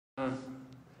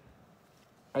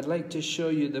I'd like to show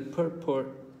you the purport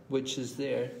which is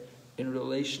there in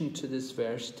relation to this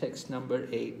verse, text number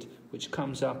 8, which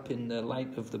comes up in the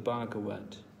light of the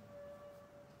Bhagavad.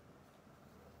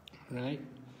 Right?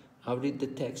 I'll read the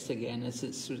text again as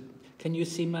it's... Can you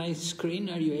see my screen?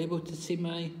 Are you able to see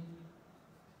my...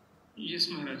 Yes,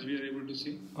 Maharaj, we are able to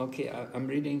see. Okay, I'm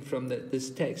reading from this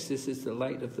text. This is the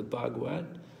light of the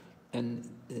Bhagavad, and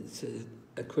it's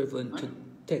equivalent to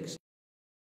text.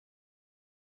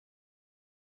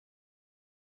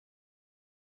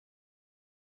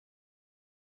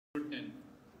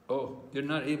 Oh, you're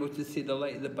not able to see the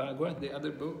light of the Bhagavad, the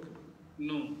other book?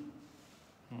 No.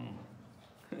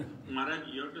 Maharaj,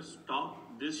 you have to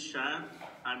stop this share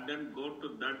and then go to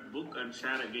that book and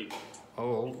share again.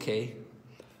 Oh, okay.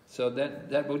 So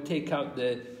that will take out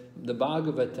the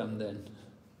Bhagavatam then.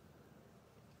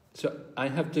 So I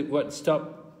have to, what,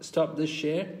 stop this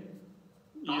share?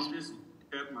 Yes, please,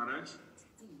 Maharaj.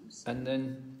 And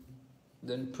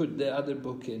then put the other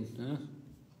book in, huh?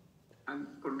 And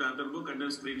put the other book and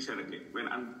then screen share again.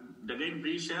 Again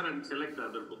re-share and select the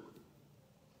other book.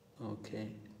 Okay.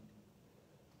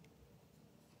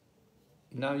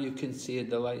 Now you can see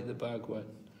the light of the Bhagavad.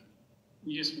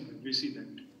 Yes, Maharaj, we see that.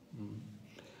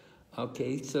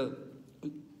 Okay, so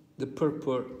the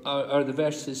purport, or the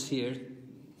verses here,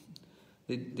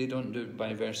 they don't do it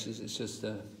by verses, it's just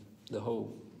the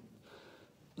whole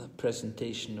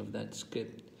presentation of that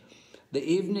script. The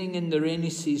evening in the rainy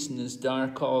season is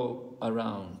dark all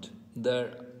around.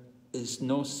 There is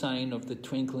no sign of the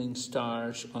twinkling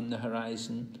stars on the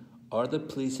horizon or the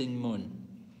pleasing moon.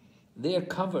 They are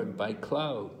covered by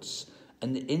clouds,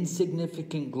 and the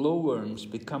insignificant glowworms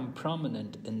become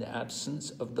prominent in the absence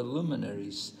of the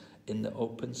luminaries in the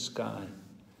open sky.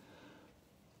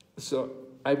 So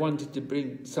I wanted to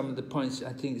bring some of the points.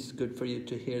 I think it's good for you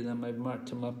to hear them. I've marked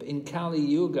them up. In Kali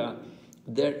Yuga,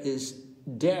 there's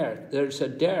a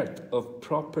dearth of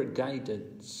proper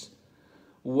guidance.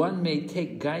 One may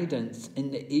take guidance in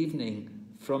the evening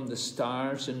from the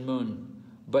stars and moon,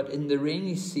 but in the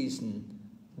rainy season,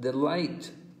 the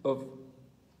light of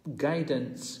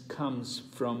guidance comes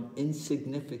from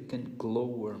insignificant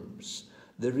glowworms.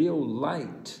 The real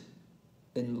light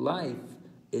in life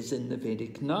is in the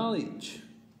Vedic knowledge.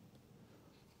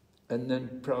 And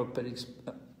then Prabhupada,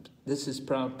 this is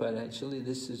Prabhupada actually,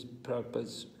 this is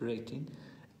Prabhupada's writing.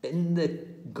 In the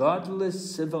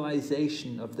godless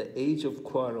civilization of the age of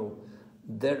quarrel,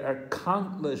 there are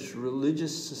countless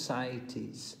religious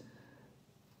societies,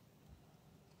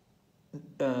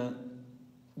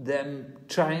 them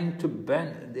trying to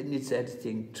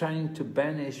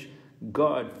banish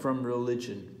God from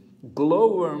religion.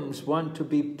 Glowworms want to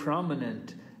be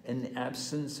prominent in the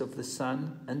absence of the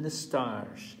sun and the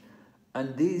stars.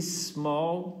 And these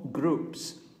small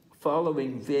groups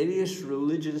following various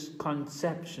religious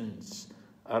conceptions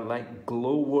are like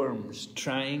glowworms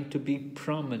trying to be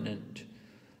prominent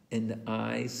in the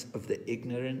eyes of the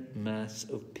ignorant mass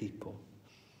of people.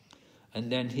 And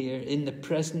then here, in the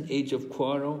present age of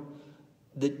quarrel,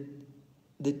 the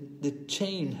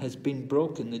chain has been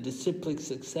broken, the disciplic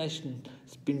succession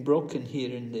has been broken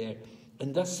here and there.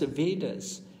 And thus the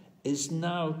Vedas is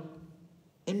now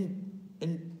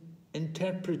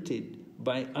interpreted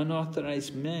by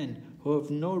unauthorized men who have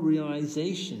no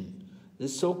realization. The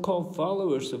so-called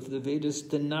followers of the Vedas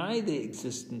deny the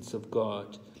existence of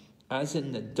God, as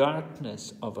in the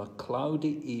darkness of a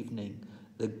cloudy evening,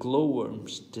 the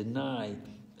glowworms deny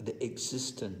the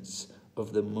existence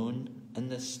of the moon and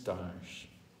the stars.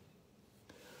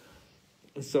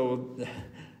 So,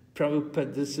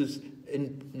 Prabhupada, this is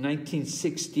in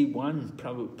 1961,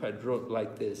 Prabhupada wrote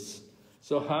like this.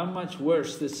 So how much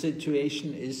worse the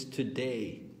situation is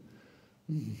today.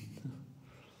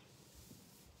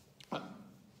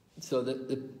 So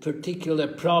the particular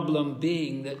problem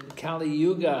being that Kali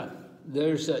Yuga,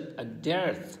 there's a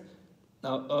dearth.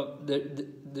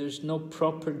 There's no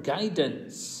proper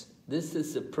guidance. This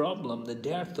is the problem, the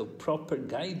dearth of proper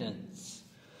guidance.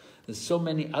 There's so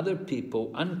many other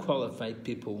people, unqualified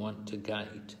people, want to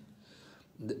guide.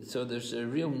 So there's a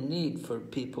real need for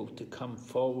people to come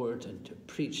forward and to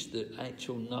preach the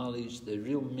actual knowledge, the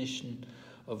real mission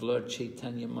of Lord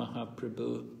Chaitanya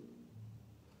Mahaprabhu.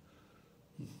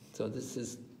 So this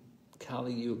is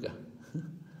Kali Yuga.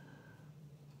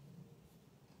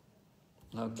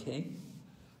 Okay,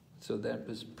 so that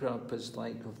was Prabhupada's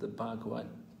light of the Bhagavad.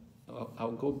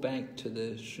 I'll go back to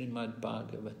the Srimad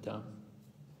Bhagavatam.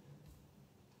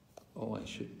 Oh, I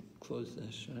should close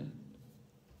this, right?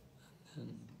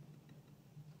 And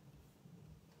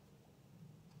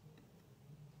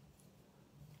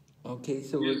okay,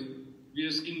 so we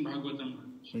are seeing Bhagavatam.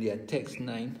 Yeah, text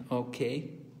 9, okay.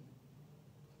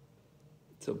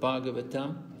 So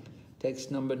Bhagavatam, text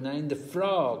number 9, the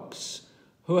frogs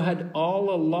who had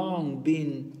all along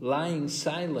been lying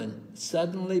silent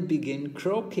suddenly begin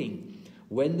croaking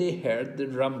when they heard the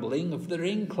rumbling of the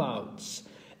rain clouds,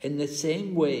 in the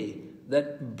same way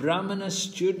that Brahmana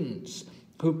students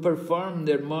who perform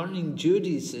their morning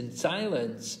duties in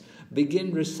silence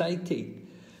begin reciting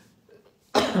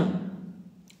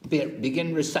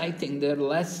their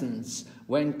lessons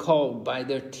when called by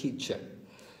their teacher.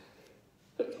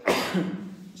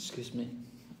 Excuse me.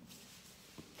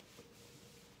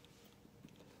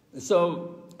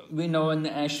 So, we know in the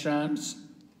ashrams,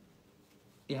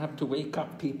 you have to wake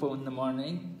up people in the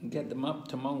morning and get them up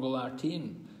to Mongol Arti.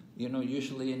 And, you know,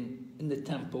 usually in the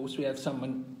temples, we have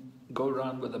someone go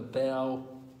around with a bell.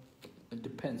 It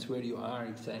depends where you are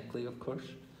exactly, of course.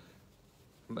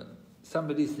 But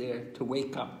somebody's there to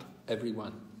wake up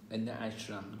everyone in the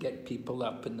ashram, get people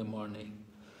up in the morning.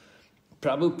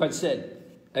 Prabhupada said,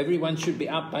 everyone should be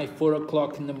up by 4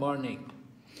 o'clock in the morning.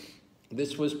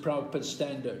 This was Prabhupada's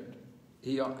standard.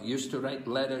 He used to write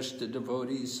letters to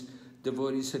devotees.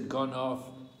 Devotees had gone off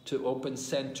to open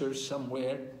centers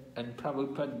somewhere, and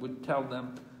Prabhupada would tell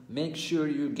them, make sure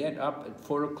you get up at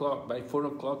 4 o'clock, by 4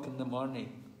 o'clock in the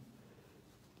morning.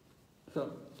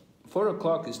 So, 4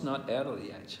 o'clock is not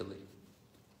early, actually.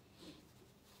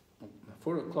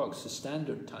 4 o'clock is the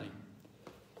standard time.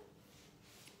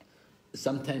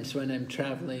 Sometimes when I'm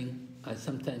traveling,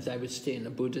 sometimes I would stay in a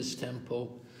Buddhist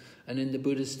temple, and in the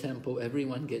Buddhist temple,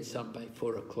 everyone gets up by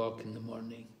 4 o'clock in the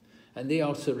morning. And they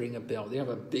also ring a bell. They have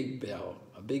a big bell,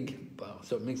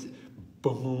 so it makes it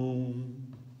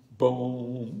boom,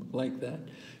 boom, like that.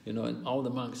 You know, and all the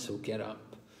monks will get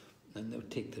up, and they'll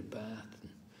take their bath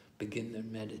and begin their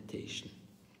meditation.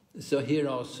 So here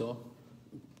also,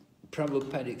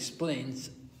 Prabhupada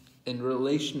explains, in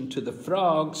relation to the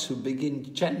frogs who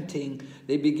begin chanting,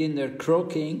 they begin their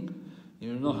croaking.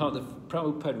 You know how the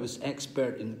Prabhupada was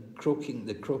expert in croaking,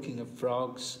 the croaking of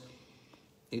frogs.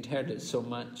 He'd heard it so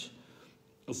much.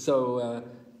 So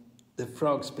the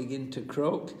frogs begin to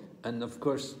croak, and of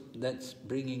course that's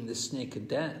bringing the snake of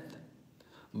death.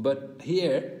 But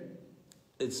here,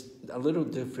 it's a little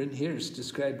different. Here it's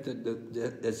described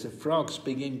that as the frogs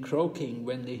begin croaking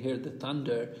when they hear the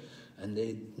thunder, and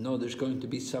they know there's going to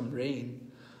be some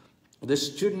rain. The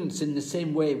students, in the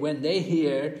same way, when they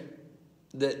hear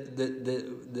the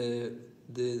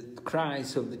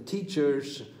cries of the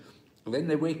teachers, then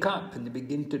they wake up and they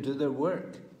begin to do their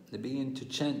work. They begin to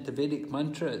chant the Vedic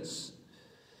mantras.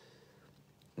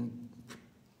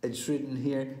 It's written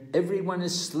here, everyone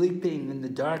is sleeping in the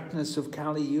darkness of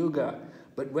Kali Yuga,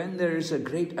 but when there is a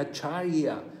great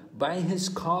Acharya, by his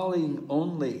calling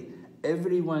only,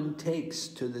 everyone takes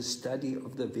to the study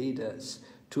of the Vedas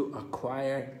to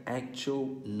acquire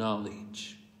actual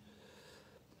knowledge.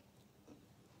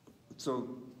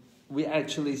 So we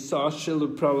actually saw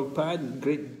Srila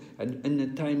Prabhupada, and in the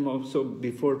time also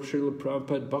before Srila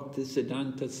Prabhupada,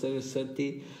 BhaktiVedanta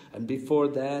Saraswati, and before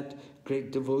that,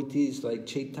 great devotees like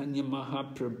Chaitanya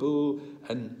Mahaprabhu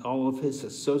and all of his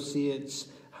associates,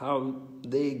 how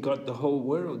they got the whole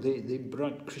world. They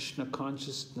brought Kṛṣṇa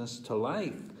consciousness to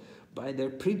life by their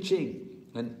preaching,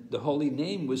 and the holy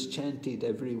name was chanted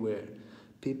everywhere.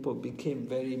 People became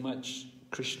very much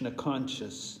Kṛṣṇa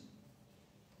conscious.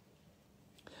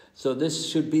 So this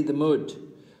should be the mood.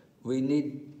 We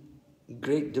need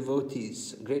great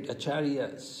devotees, great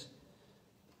acharyas.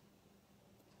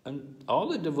 And all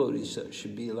the devotees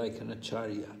should be like an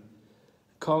acharya,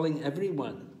 calling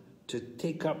everyone to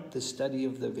take up the study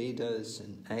of the Vedas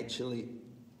and actually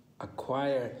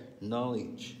acquire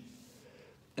knowledge.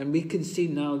 And we can see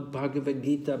now Bhagavad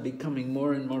Gita becoming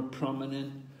more and more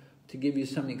prominent. To give you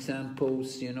some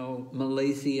examples, you know,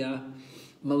 Malaysia,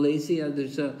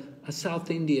 there's a South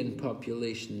Indian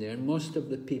population there. Most of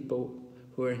the people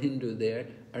who are Hindu there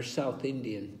are South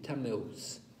Indian,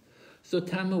 Tamils. So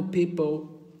Tamil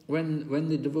people, when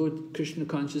the devout Kṛṣṇa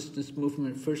consciousness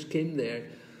movement first came there,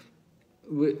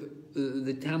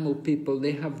 the Tamil people,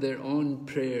 they have their own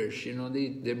prayers. You know,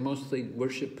 they're mostly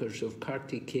worshippers of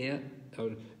Kartikeya,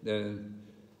 or the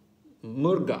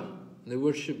Murga. They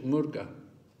worship Murga.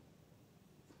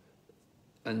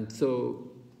 And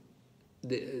so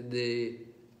they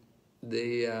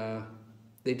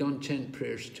don't chant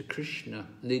prayers to Kṛṣṇa.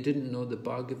 They didn't know the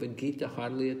Bhagavad Gita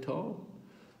hardly at all.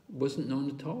 It wasn't known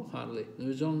at all, hardly. There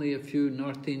was only a few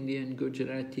North Indian,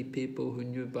 Gujarati people who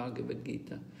knew Bhagavad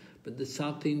Gita. But the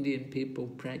South Indian people,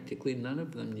 practically none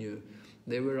of them knew.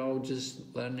 They were all just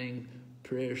learning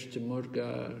prayers to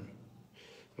Murga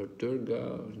or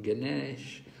Durga or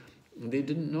Ganesh. They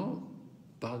didn't know.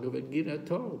 Bhagavad Gita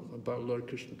at all about Lord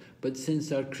Krishna. But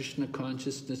since our Krishna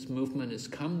consciousness movement has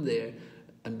come there,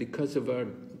 and because of our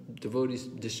devotees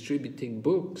distributing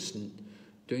books and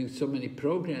doing so many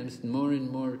programs, more and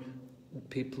more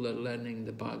people are learning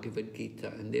the Bhagavad Gita,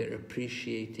 and they're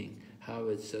appreciating how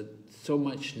it's so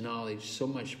much knowledge, so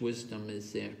much wisdom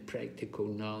is there, practical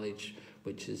knowledge,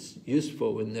 which is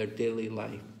useful in their daily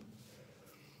life.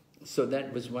 So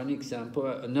that was one example.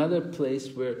 Another place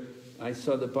where I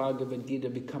saw the Bhagavad Gita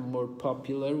become more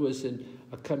popular was in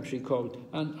a country called,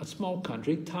 a small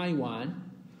country, Taiwan.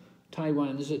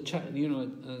 Taiwan is it's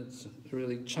a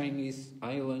really Chinese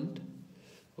island,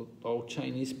 all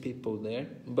Chinese people there.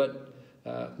 But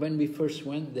when we first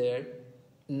went there,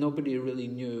 nobody really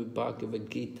knew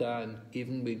Bhagavad Gita, and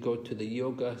even we go to the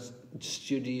yoga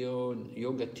studio and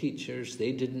yoga teachers,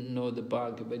 they didn't know the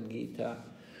Bhagavad Gita.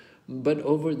 But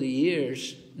over the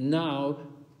years, now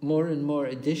more and more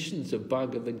editions of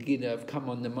Bhagavad Gita have come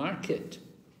on the market.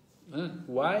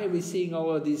 Why are we seeing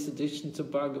all of these editions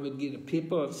of Bhagavad Gita?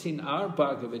 People have seen our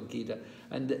Bhagavad Gita,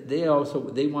 and they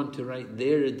want to write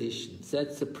their editions.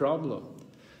 That's the problem.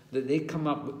 That they come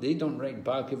up, they don't write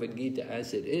Bhagavad Gita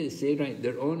as it is, they write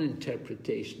their own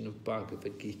interpretation of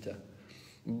Bhagavad Gita.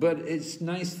 But it's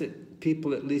nice that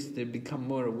people, at least, they become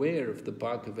more aware of the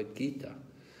Bhagavad Gita.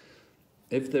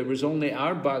 If there was only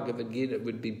our Bhagavad Gita, it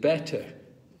would be better.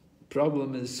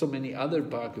 Problem is so many other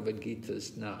Bhagavad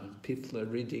Gitas now. People are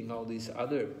reading all these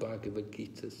other Bhagavad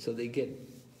Gitas, so they get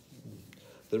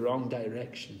the wrong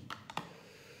direction.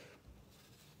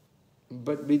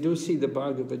 But we do see the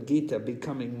Bhagavad Gita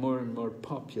becoming more and more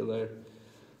popular.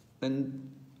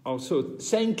 And also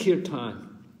Sankirtan.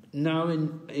 Now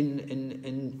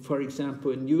for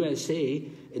example, in USA,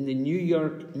 in the New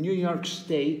York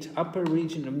State, upper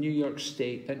region of New York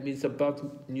State, that means above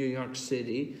New York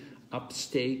City,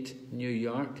 upstate New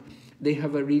York, they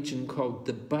have a region called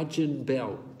the Bhajan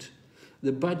Belt.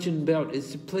 The Bhajan Belt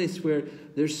is a place where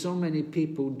there's so many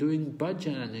people doing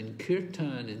bhajan and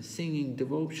kirtan and singing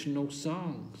devotional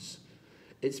songs.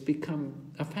 It's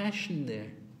become a fashion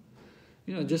there.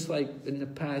 You know, just like in the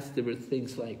past there were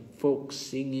things like folk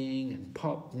singing and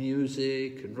pop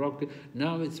music and rock.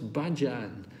 Now it's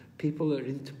bhajan. People are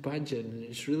into bhajan, and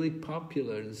it's really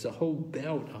popular. There's a whole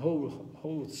belt, a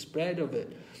whole spread of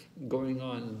it going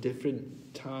on in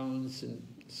different towns and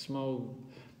small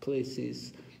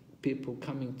places. People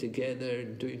coming together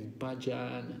and doing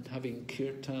bhajan and having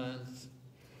kirtans.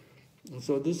 And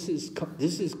so this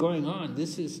is going on.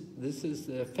 This is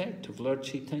the effect of Lord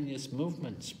Chaitanya's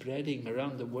movement spreading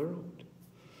around the world.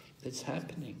 It's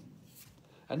happening.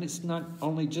 And it's not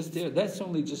only just there. That's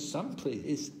only just some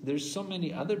place. There's so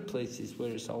many other places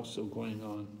where it's also going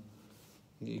on.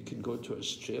 You can go to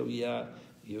Australia,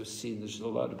 you'll see there's a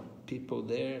lot of people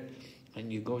there.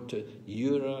 And you go to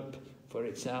Europe, for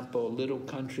example, a little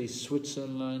country,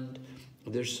 Switzerland.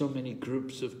 There's so many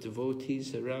groups of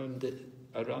devotees around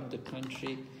the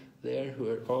country there who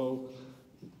are all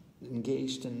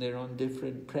engaged in their own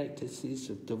different practices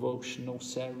of devotional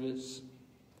service.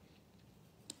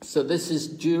 So this is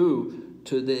due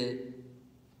to the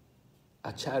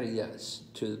acharyas,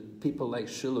 to people like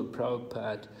Srila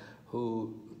Prabhupada,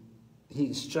 who he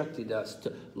instructed us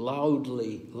to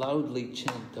loudly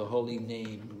chant the holy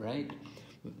name, right?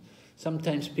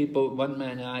 Sometimes people, one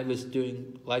man, I was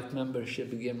doing life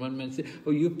membership again, one man said,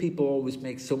 oh, you people always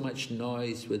make so much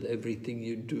noise with everything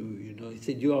you do, you know. He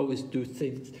said, you always do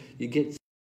things, you get...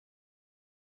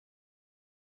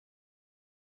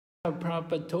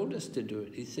 Prabhupada told us to do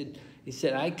it. He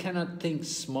said, I cannot think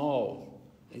small.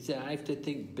 He said, I have to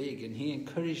think big, and he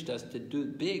encouraged us to do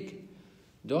big.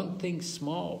 Don't think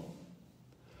small.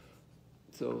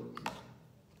 So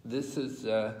this is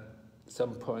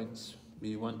some points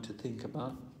we want to think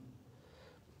about.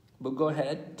 But go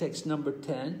ahead, text number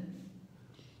 10.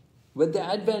 With the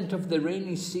advent of the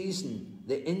rainy season,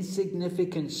 the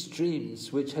insignificant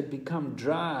streams which had become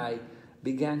dry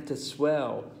began to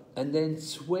swell and then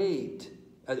strayed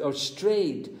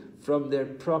from their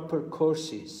proper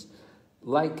courses,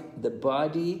 like the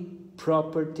body,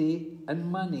 property, and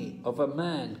money of a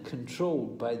man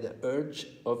controlled by the urge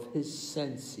of his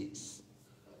senses.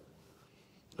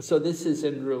 So this is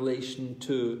in relation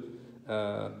to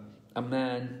a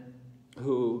man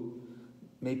who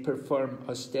may perform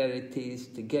austerities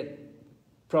to get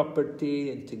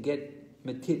property and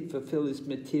to fulfill his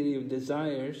material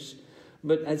desires,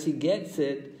 but as he gets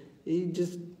it, he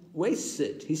just wastes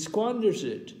it, he squanders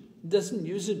it, doesn't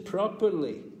use it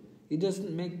properly, he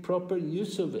doesn't make proper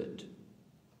use of it.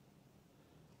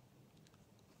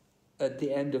 At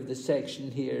the end of the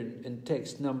section here, in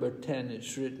text number 10,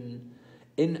 it's written,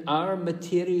 in our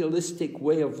materialistic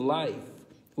way of life,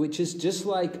 which is just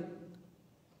like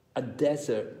a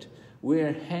desert.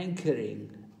 We're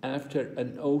hankering after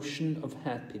an ocean of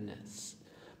happiness,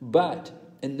 but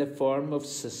in the form of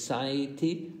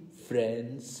society,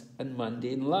 friends, and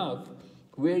mundane love.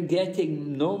 We're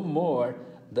getting no more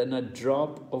than a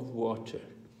drop of water.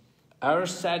 Our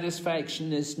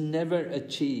satisfaction is never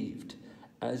achieved,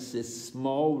 as the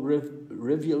small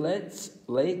rivulets,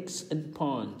 lakes, and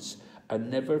ponds are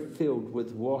never filled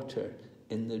with water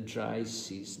in the dry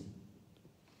season.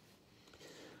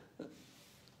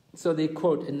 So they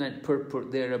quote in that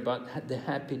purport there about the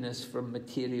happiness from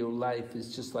material life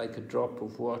is just like a drop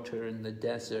of water in the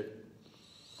desert.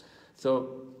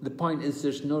 So the point is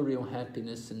there's no real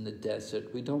happiness in the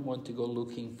desert. We don't want to go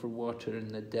looking for water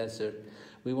in the desert.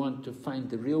 We want to find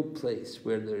the real place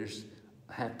where there's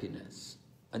happiness.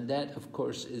 And that, of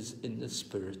course, is in the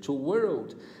spiritual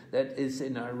world. That is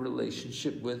in our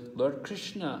relationship with Lord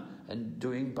Kṛṣṇa and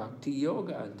doing bhakti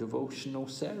yoga, devotional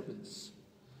service.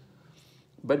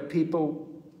 But people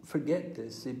forget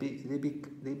this. They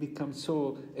become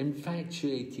so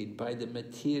infatuated by the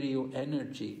material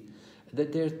energy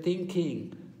that they're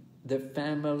thinking the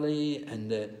family and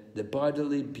the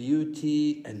bodily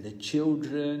beauty and the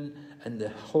children and the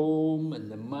home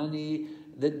and the money,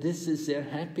 that this is their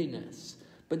happiness.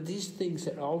 But these things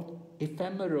are all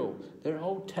ephemeral. They're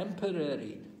all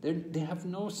temporary. They have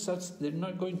no such, they're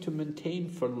not going to maintain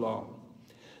for long.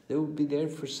 They will be there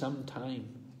for some time,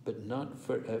 but not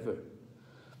forever.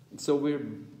 So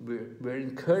we're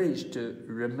encouraged to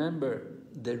remember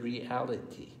the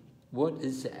reality. What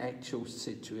is the actual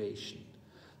situation?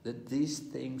 That these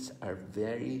things are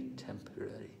very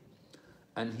temporary.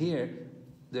 And here,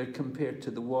 they're compared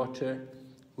to the water,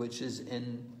 which is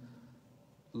in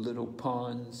little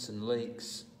ponds and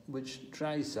lakes, which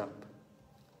dries up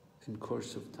in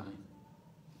course of time.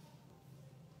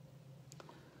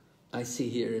 I see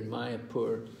here in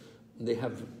Mayapur, they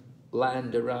have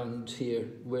land around here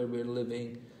where we're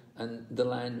living, and the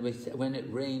land, when it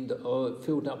rained, it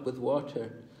filled up with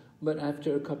water. But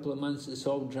after a couple of months, it's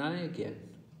all dry again.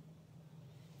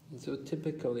 And so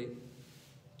typically,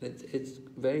 it's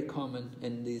very common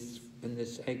in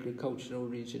this agricultural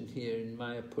region here in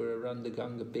Mayapur, around the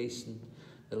Ganga basin.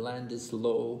 The land is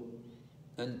low,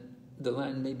 and the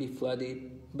land may be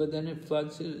flooded, but then it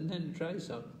floods and then it dries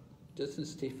up. It doesn't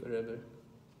stay forever.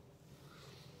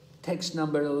 Text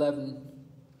number 11,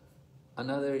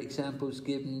 another example is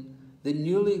given. The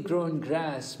newly grown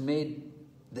grass made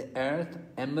the earth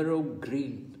emerald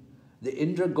green. The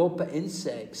Indragopa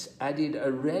insects added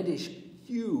a reddish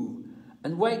hue,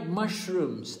 and white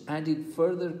mushrooms added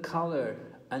further colour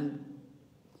and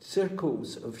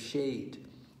circles of shade.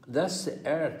 Thus the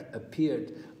earth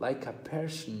appeared like a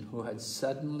person who had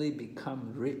suddenly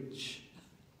become rich.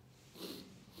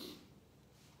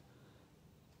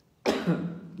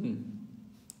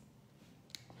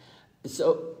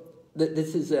 So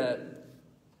this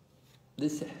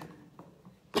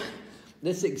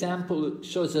example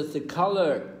shows us the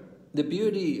colour, the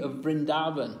beauty of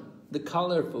Vṛndāvana, the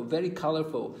colourful, very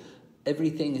colourful.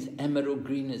 Everything is emerald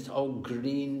green, it's all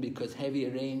green because heavy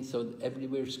rain, so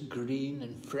everywhere's green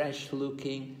and fresh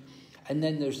looking. And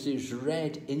then there's these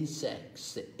red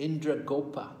insects, the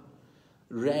Indragopa,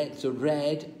 red, so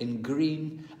red and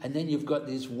green, and then you've got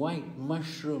these white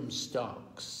mushroom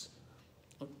stalks.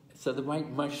 So the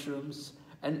white mushrooms,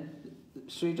 and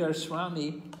Sridhar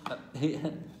Swami,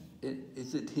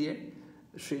 is it here?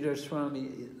 Sridhar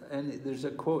Swami, and there's a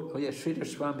quote, Sridhar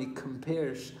Swami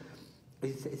compares,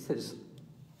 he says,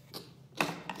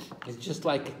 it's just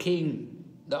like a king,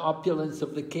 the opulence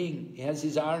of the king. He has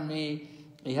his army,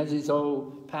 he has his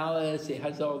whole palace, he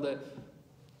has all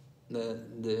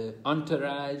the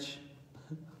entourage.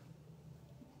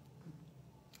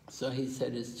 So he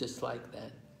said it's just like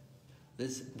that.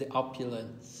 The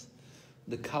opulence,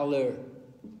 the colour,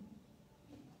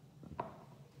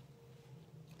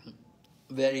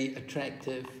 very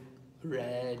attractive,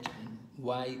 red and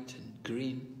white and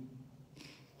green.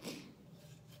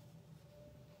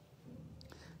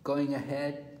 Going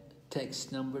ahead,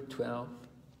 text number 12.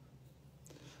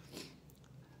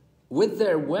 With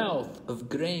their wealth of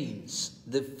grains,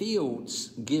 the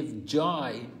fields give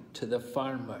joy to the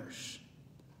farmers.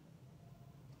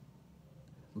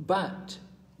 But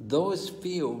those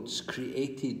fields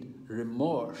created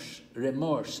remorse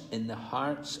in the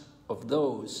hearts of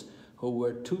those who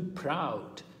were too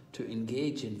proud to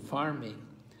engage in farming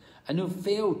and who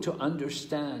failed to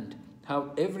understand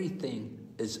how everything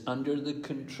is under the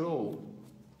control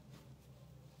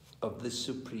of the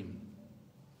Supreme.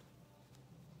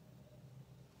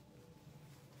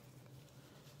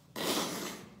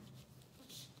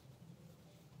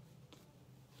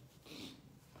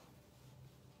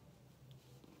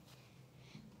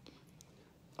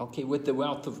 Okay, with the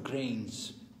wealth of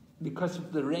grains, because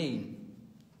of the rain.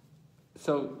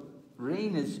 So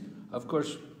rain is, of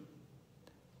course,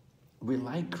 we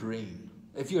like rain.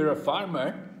 If you're a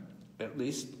farmer, at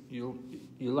least you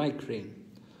like rain.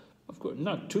 Of course,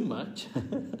 not too much,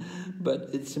 but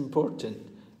it's important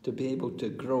to be able to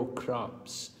grow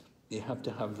crops. You have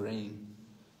to have rain.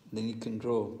 Then you can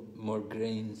grow more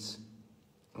grains.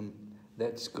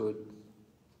 That's good.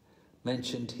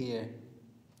 Mentioned here.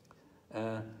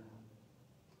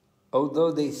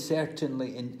 Although they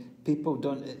certainly, and people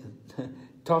don't,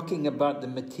 talking about the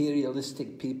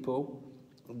materialistic people,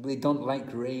 they don't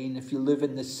like rain. If you live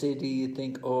in the city, you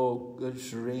think, oh,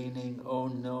 it's raining, oh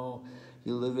no.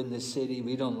 You live in the city,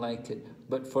 we don't like it.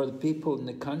 But for the people in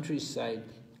the countryside,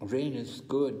 rain is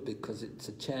good because it's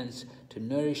a chance to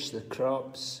nourish the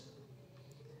crops.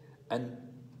 And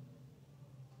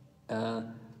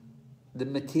the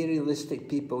materialistic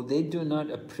people, they do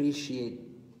not appreciate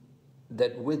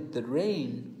that with the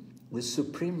rain, the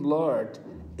Supreme Lord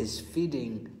is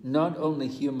feeding not only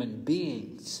human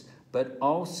beings, but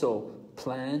also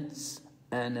plants,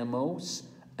 animals,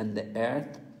 and the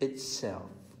earth itself.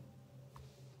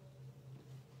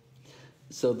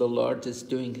 So the Lord is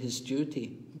doing his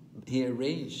duty. He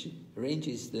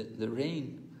arranges the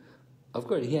rain. Of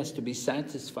course, he has to be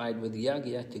satisfied with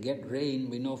yajna to get rain.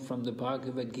 We know from the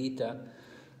Bhagavad Gita,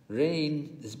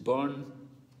 rain is born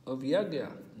of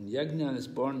yajna. Yajna is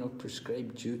born of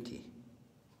prescribed duty.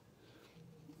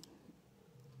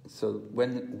 So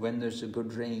when there's a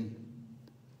good rain,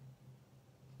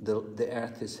 the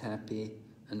earth is happy,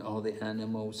 and all the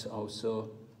animals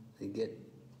also, they get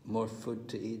more food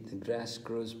to eat, the grass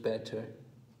grows better.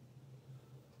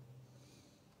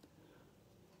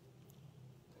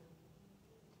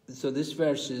 So this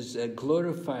verse is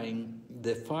glorifying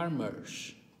the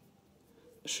farmers.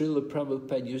 Srila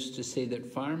Prabhupada used to say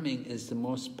that farming is the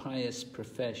most pious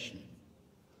profession.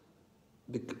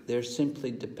 They're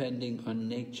simply depending on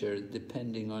nature,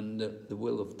 depending on the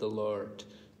will of the Lord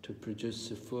to produce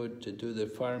the food, to do their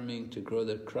farming, to grow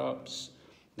their crops.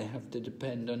 They have to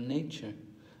depend on nature.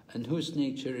 And whose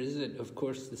nature is it? Of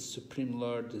course, the Supreme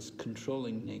Lord is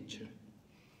controlling nature.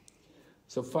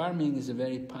 So farming is a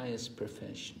very pious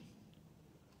profession.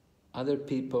 Other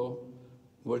people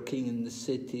working in the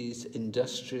cities,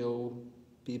 industrial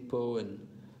people and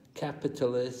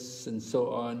capitalists and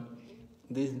so on,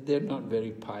 they're not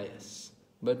very pious.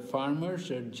 But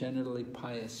farmers are generally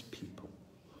pious people.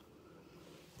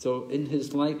 So in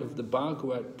his light of the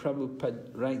Bhagavad,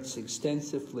 Prabhupada writes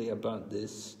extensively about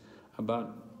this,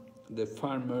 about the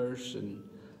farmers and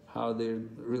how they're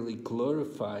really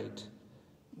glorified,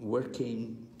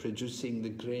 working, producing the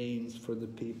grains for the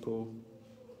people.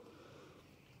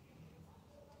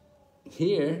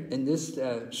 Here, in this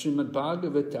Srimad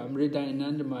Bhagavatam,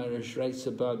 Hridayananda Maharaj writes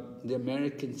about the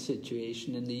American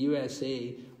situation. In the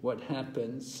USA, what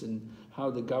happens and how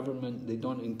the government, they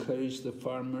don't encourage the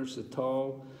farmers at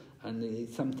all, and they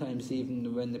sometimes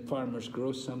even when the farmers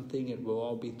grow something, it will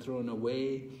all be thrown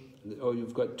away. Oh,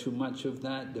 you've got too much of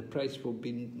that, the price it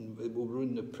will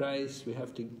ruin the price, we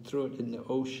have to throw it in the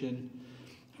ocean,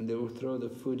 and they will throw the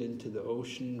food into the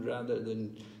ocean rather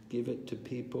than give it to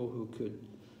people who could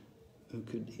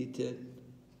eat it.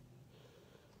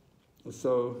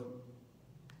 So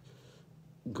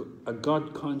a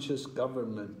God-conscious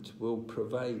government will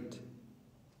provide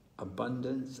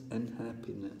abundance and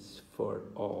happiness for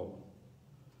all.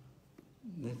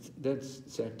 That's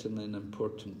certainly an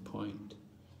important point.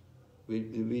 We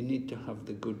need to have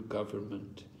the good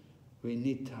government. We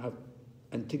need to have,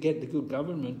 and to get the good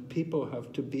government, people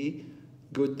have to be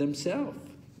good themselves,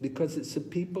 because it's the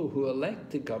people who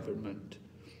elect the government.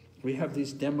 We have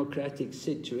these democratic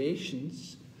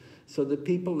situations, so the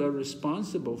people are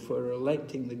responsible for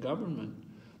electing the government.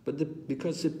 But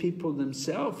because the people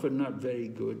themselves are not very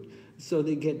good, so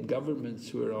they get governments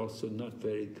who are also not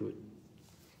very good.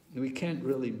 We can't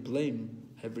really blame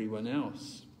everyone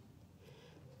else.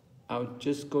 I'll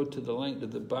just go to the length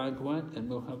of the Bhagavad and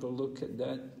we'll have a look at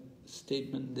that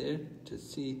statement there to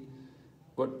see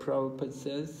what Prabhupada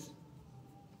says.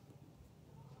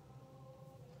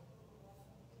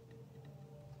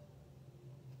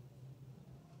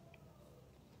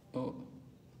 Oh,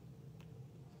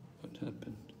 what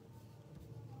happened?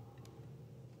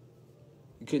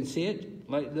 You can see it,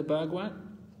 like the Bhagavad?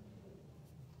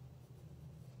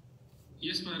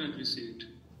 Yes, Maharaj, we see it.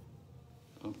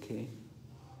 Okay.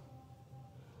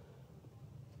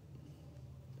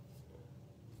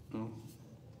 Oh.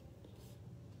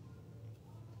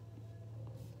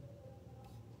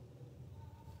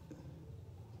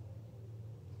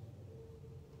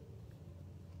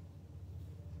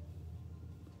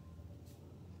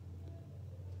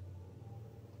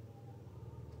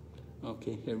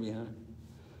 Okay, here we are.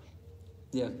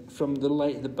 Yeah, from the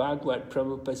Bhagavad,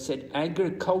 Prabhupada said,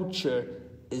 agriculture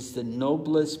is the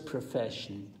noblest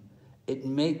profession. It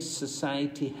makes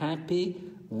society happy,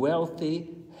 wealthy,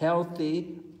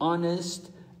 healthy,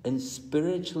 honest, and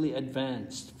spiritually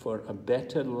advanced for a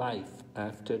better life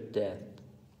after death.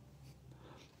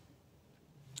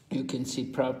 You can see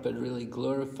Prabhupada really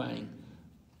glorifying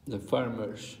the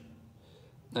farmers,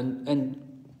 and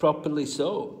properly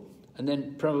so. And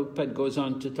then Prabhupada goes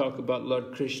on to talk about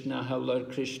Lord Kṛṣṇa, how Lord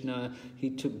Kṛṣṇa, he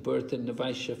took birth in the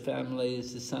Vaishya family,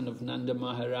 is the son of Nanda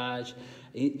Maharaj.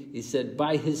 He said,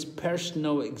 by his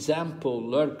personal example,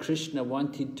 Lord Kṛṣṇa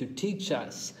wanted to teach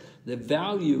us the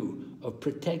value of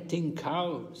protecting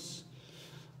cows.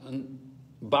 And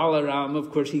Balaram, of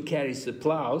course, he carries the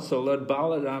plow, so Lord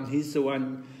Balaram, he's the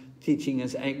one teaching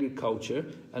us agriculture,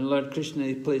 and Lord Kṛṣṇa,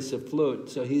 he plays the flute,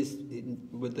 so he's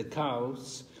with the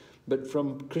cows. But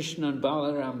from Kṛṣṇa and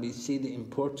Balaram, we see the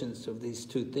importance of these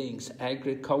two things,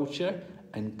 agriculture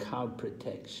and cow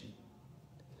protection.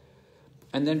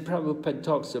 And then Prabhupada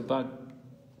talks about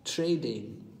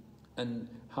trading and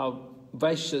how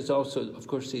Vaishyas also, of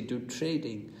course, they do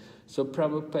trading. So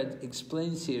Prabhupada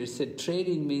explains here, he said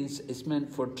trading is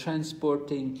meant for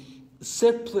transporting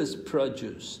surplus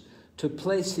produce to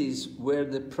places where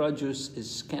the produce is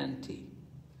scanty.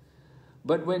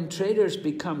 But when traders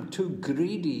become too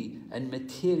greedy and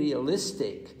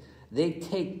materialistic, they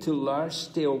take to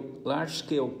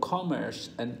large-scale commerce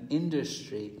and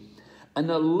industry and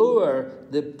allure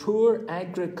the poor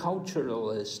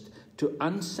agriculturalist to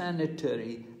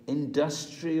unsanitary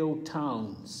industrial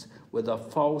towns with a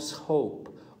false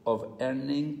hope of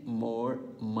earning more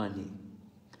money.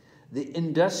 The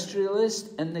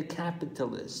industrialist and the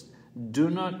capitalist do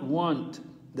not want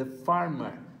the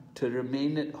farmer to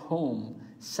remain at home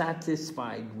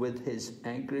satisfied with his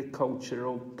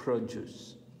agricultural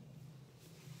produce.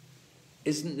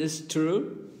 Isn't this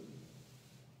true?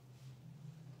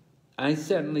 I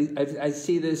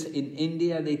see this in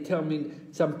India. They tell me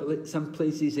some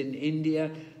places in India,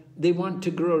 they want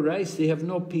to grow rice. They have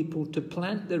no people to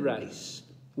plant the rice.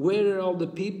 Where are all the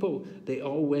people? They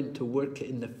all went to work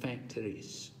in the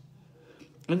factories.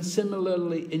 And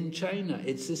similarly in China,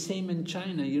 it's the same in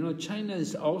China. You know, China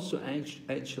is also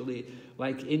actually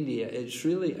like India. It's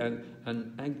really a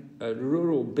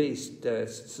rural-based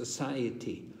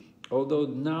society, although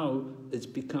now it's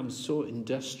become so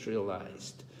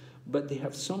industrialized. But they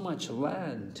have so much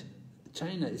land.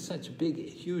 China is such a big,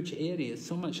 huge area,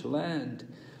 so much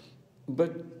land.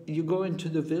 But you go into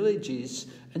the villages,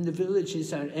 and the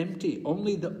villages are empty.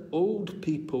 Only the old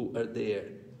people are there,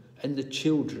 and the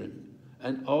children.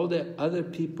 And all the other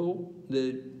people,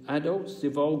 the adults,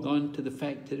 they've all gone to the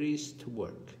factories to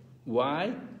work.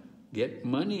 Why? Get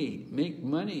money, make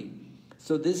money.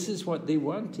 So this is what they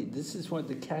wanted. This is what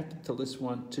the capitalists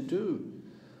want to do.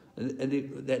 And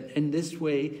in this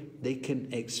way, they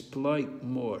can exploit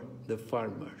more the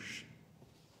farmers.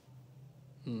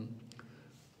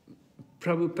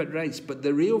 Prabhupada writes, but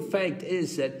the real fact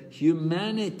is that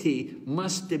humanity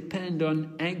must depend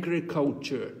on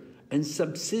agriculture and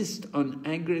subsist on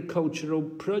agricultural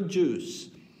produce.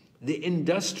 The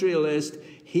industrialist,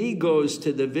 he goes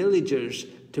to the villagers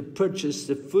to purchase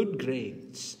the food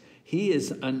grains he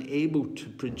is unable to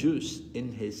produce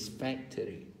in his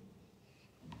factory.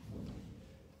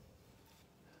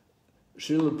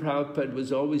 Srila Prabhupada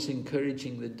was always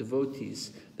encouraging the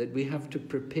devotees that we have to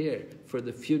prepare for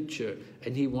the future,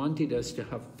 and he wanted us to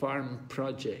have farm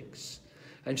projects.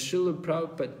 And Srila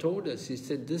Prabhupada told us, he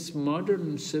said, this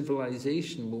modern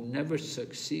civilization will never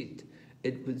succeed.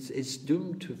 It's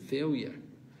doomed to failure.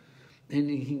 And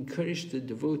he encouraged the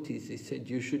devotees, he said,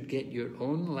 you should get your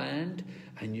own land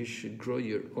and you should grow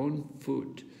your own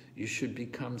food. You should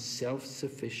become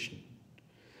self-sufficient.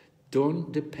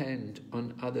 Don't depend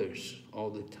on others all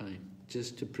the time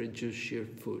just to produce your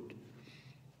food.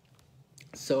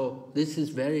 So this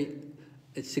is a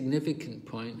significant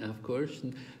point, of course.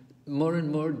 More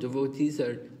and more devotees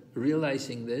are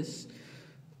realizing this.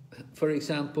 For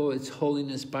example, His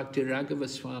Holiness Bhakti Raghava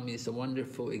Swami is a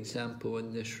wonderful example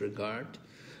in this regard.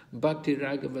 Bhakti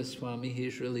Raghava Swami,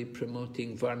 he's really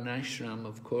promoting Varnashram,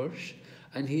 of course,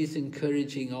 and he's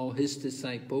encouraging all his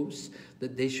disciples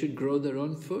that they should grow their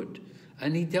own food.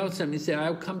 And he tells them, he said,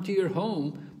 I'll come to your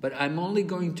home, but I'm only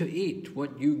going to eat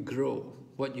what you grow,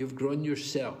 what you've grown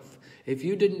yourself. If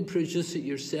you didn't produce it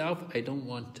yourself, I don't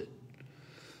want it.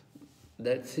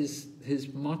 That's his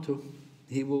motto.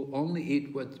 He will only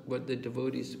eat what the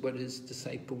devotees, what his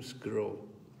disciples grow.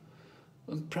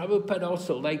 And Prabhupada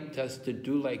also liked us to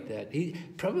do like that.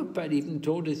 Prabhupada even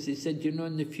told us, he said, you know,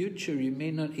 in the future you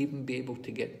may not even be able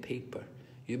to get paper.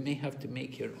 You may have to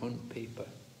make your own paper.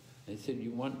 They said,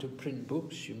 you want to print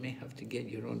books, you may have to get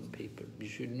your own paper. You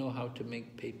should know how to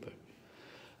make paper.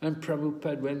 And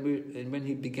Prabhupada, when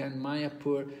he began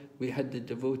Mayapur, we had the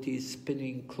devotees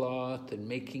spinning cloth and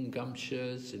making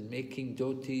gamshas and making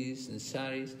dhotis and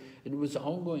saris. It was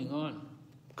all going on.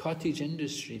 Cottage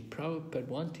industry, Prabhupada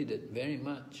wanted it very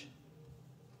much.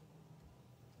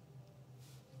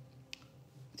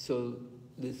 So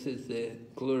this is the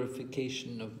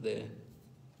glorification of the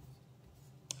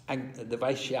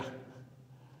Vaishya.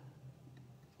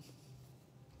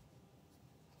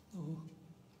 Oh.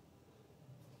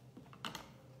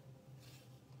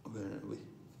 Where are we?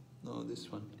 No, this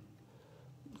one.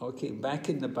 Okay, back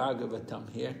in the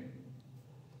Bhagavatam here.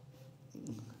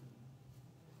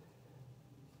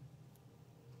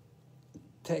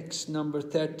 Text number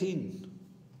 13.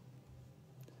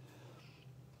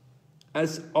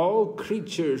 As all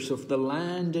creatures of the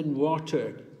land and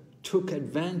water took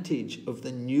advantage of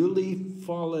the newly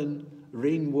fallen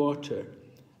rainwater,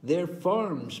 their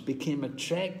forms became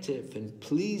attractive and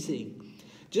pleasing,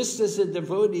 just as a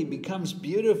devotee becomes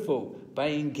beautiful by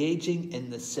engaging in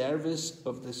the service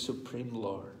of the Supreme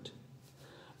Lord.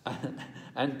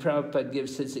 And Prabhupada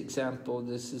gives his example.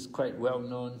 This is quite well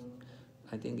known.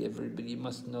 I think everybody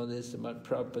must know this about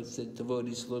Prabhupada. Said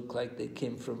devotees look like they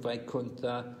came from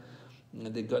Vaikuntha.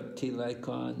 They got tilak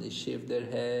on, they shave their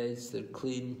heads, they're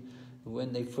clean.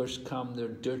 When they first come, they're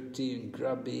dirty and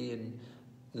grubby and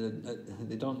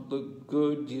they don't look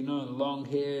good, you know, long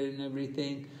hair and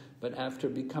everything. But after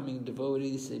becoming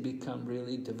devotees, they become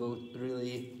really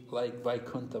like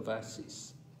Vaikuntha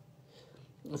Vasis.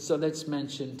 So that's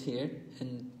mentioned here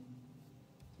in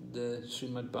the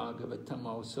Srimad Bhagavatam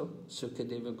also.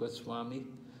 Sukadeva Goswami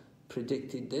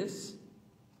predicted this.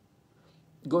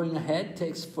 Going ahead,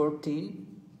 text 14.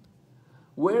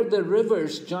 Where the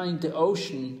rivers joined the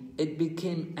ocean, it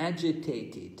became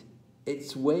agitated,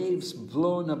 its waves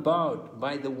blown about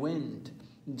by the wind,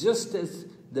 just as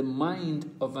the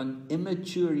mind of an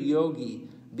immature yogi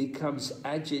becomes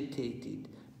agitated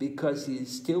because he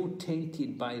is still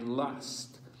tainted by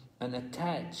lust and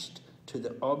attached to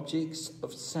the objects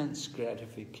of sense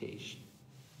gratification.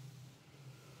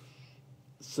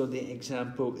 So the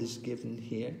example is given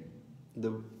here.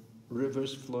 The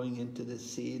rivers flowing into the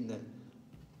sea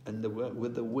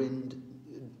with the wind,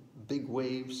 big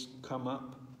waves come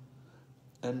up,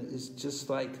 and it's just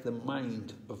like the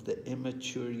mind of the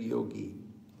immature yogi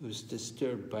who's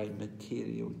disturbed by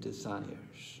material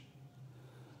desires.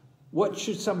 What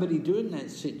should somebody do in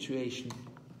that situation?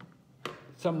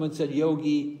 Someone said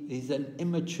yogi, he's an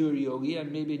immature yogi,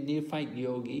 and maybe a neophyte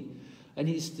yogi, and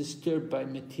he's disturbed by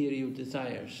material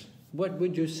desires. What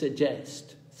would you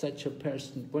suggest? Such a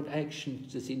person, what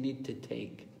actions does he need to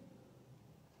take?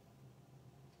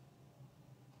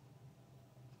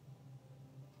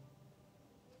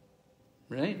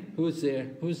 Right? Who's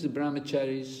there? Who's the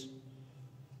brahmacharis?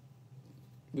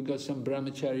 We got some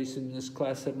brahmacharis in this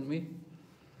class, haven't we?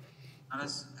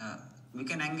 Unless, we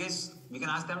can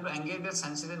ask them to engage their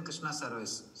senses in Kṛṣṇa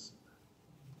service.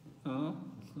 Oh,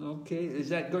 okay. Is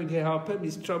that going to help him?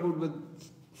 He's troubled with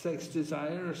sex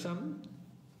desire or something?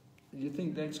 Do you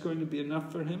think that's going to be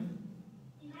enough for him?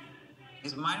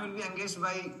 His mind will be engaged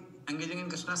by engaging in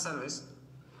Kṛṣṇa service.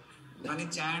 When he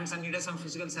chants and he does some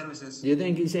physical services. Do you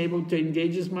think he's able to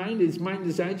engage his mind? His mind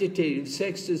is agitated,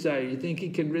 sex desire. You think he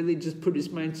can really just put his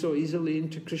mind so easily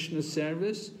into Krishna's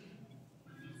service?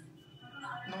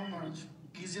 No, Maharaj.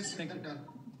 He's just like that.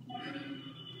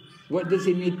 What does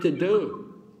he need to do?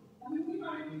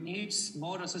 He needs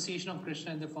more association of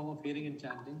Krishna in the form of hearing and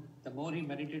chanting. The more he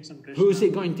meditates on Krishna... Who's he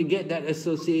going to get that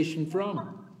association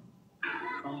from?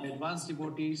 From advanced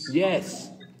devotees. Yes.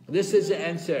 This is the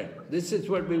answer. This is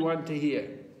what we want to hear.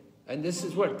 And this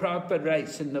is what Prabhupada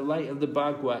writes in the light of the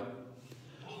Bhagavad.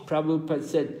 Prabhupada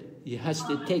said, he has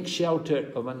to take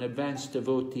shelter of an advanced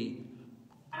devotee.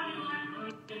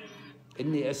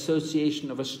 In the association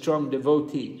of a strong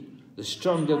devotee, the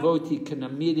strong devotee can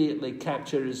immediately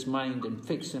capture his mind and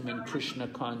fix him in Krishna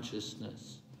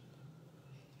consciousness.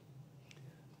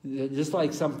 Just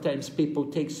like sometimes people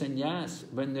take sannyas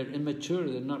when they're immature,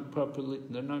 they're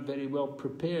not very well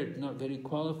prepared, not very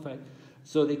qualified,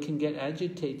 so they can get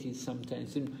agitated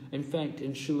sometimes. In fact,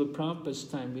 in Srila Prabhupada's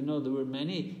time, we know there were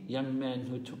many young men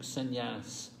who took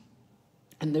sannyas,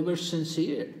 and they were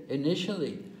sincere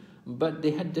initially, but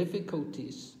they had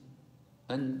difficulties,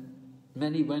 and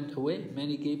many went away,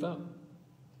 many gave up.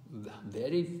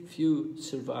 Very few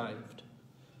survived.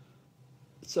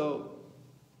 So,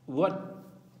 what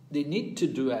they need to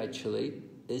do actually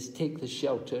is take the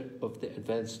shelter of the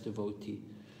advanced devotee.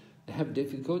 They have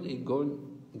difficulty, go and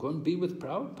Go and be with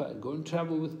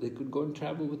Prabhupada. They could go and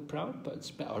travel with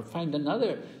Prabhupada. Or find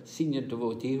another senior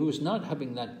devotee who is not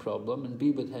having that problem and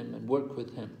be with him and work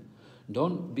with him.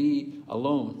 Don't be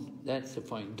alone. That's the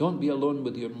point. Don't be alone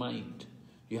with your mind.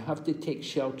 You have to take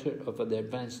shelter of an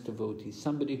advanced devotee,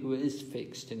 somebody who is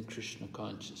fixed in Krishna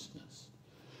consciousness.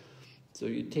 So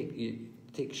you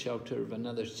take shelter of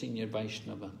another senior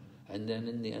Vaishnava, and then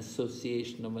in the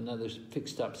association of another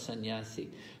fixed up sannyasi,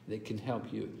 they can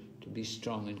help you to be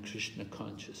strong in Krishna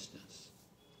consciousness.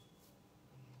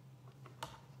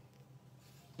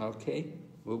 Okay,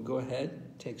 we'll go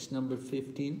ahead. Text number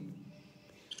 15.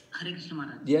 Hare Krishna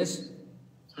Maharaj. Yes?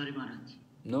 Sorry Maharaj.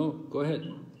 No, go ahead.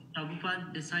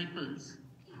 Prabhupada disciples,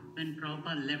 when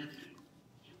Prabhupada left,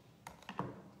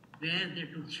 where they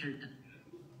took shelter?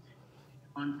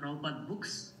 On Prabhupada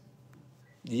books?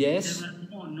 Yes? There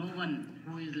was no one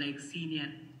who is like senior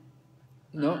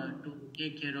No. to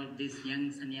take care of these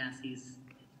young sannyasis.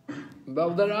 Well,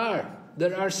 there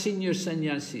are senior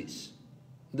sannyasis.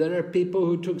 There are people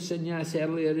who took sannyas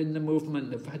earlier in the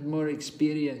movement, have had more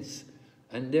experience,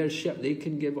 and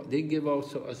they give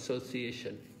also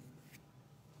association.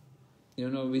 You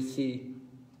know, we see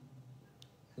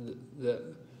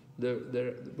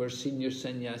there were senior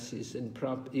sannyasis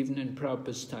even in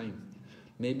Prabhupada's time.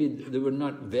 Maybe they were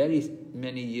not very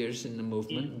many years in the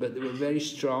movement, but they were very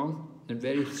strong and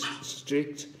very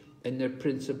strict in their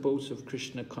principles of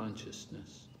Krishna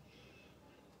consciousness.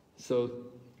 So,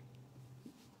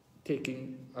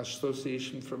 taking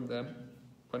association from them,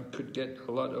 one could get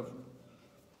a lot of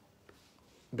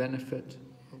benefit,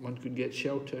 one could get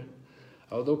shelter.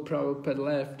 Although Prabhupada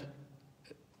left,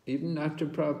 even after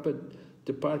Prabhupada's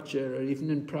departure, or even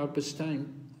in Prabhupada's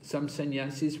time, some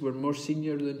sannyasis were more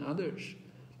senior than others.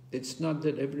 It's not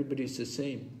that everybody's the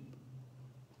same.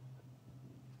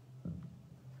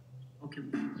 Okay.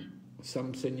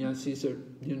 Some sannyasis are,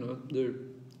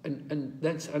 and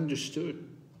that's understood.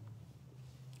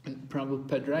 And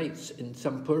Prabhupada writes, in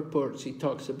some purports, he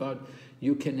talks about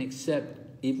you can accept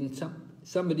even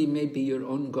somebody may be your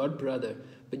own god brother,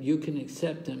 but you can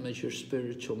accept them as your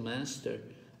spiritual master,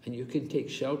 and you can take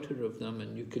shelter of them,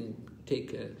 and you can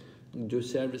do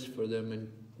service for them and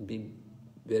be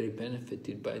very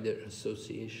benefited by their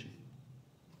association.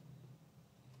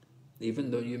 Even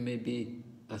though you may be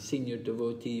a senior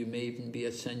devotee, you may even be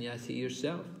a sannyasi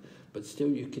yourself, but still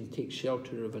you can take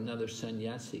shelter of another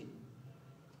sannyasi.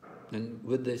 And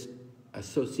with this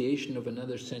association of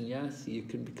another sannyasi, you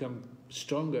can become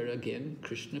stronger again,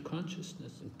 Krishna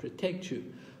consciousness, and protect you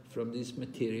from these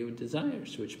material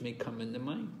desires which may come in the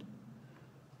mind.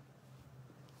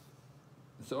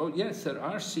 So yes, there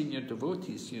are senior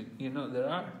devotees. There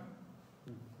are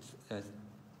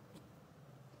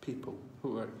people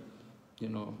who are,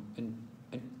 in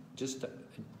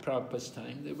Prabhupada's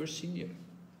time, they were senior.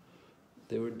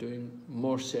 They were doing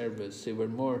more service. They were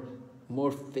more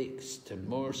fixed and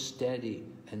more steady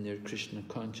in their Krishna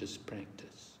conscious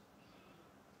practice.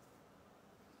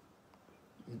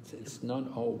 It's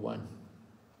not all one.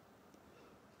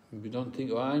 We don't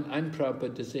think, I'm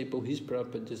Prabhupada disciple, he's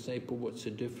Prabhupada disciple, what's the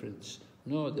difference?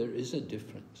 No, there is a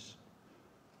difference.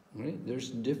 Right? There's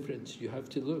a difference. You have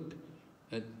to look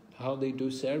at how they do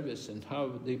service and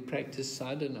how they practice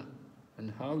sadhana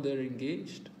and how they're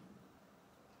engaged.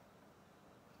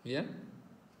 Yeah?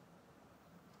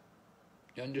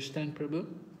 You understand, Prabhu?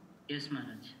 Yes,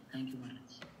 Maharaj. Thank you, Maharaj.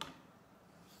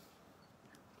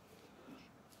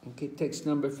 Okay, text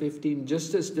number 15.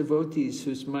 Just as devotees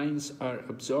whose minds are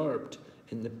absorbed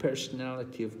in the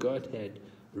personality of Godhead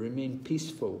remain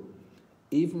peaceful,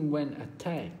 even when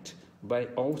attacked by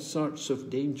all sorts of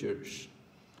dangers,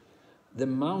 the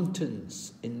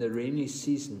mountains in the rainy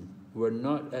season were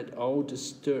not at all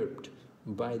disturbed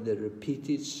by the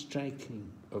repeated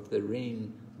striking of the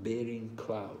rain-bearing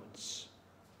clouds.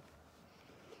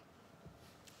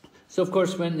 So, of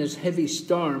course, when there's heavy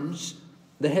storms,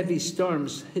 the heavy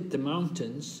storms hit the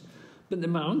mountains, but the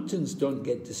mountains don't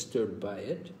get disturbed by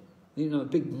it.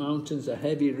 Big mountains, a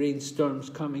heavy rainstorm's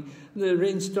coming. The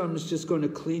rainstorm is just going to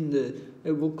clean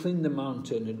the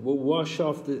mountain. It will wash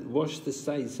the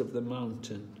sides of the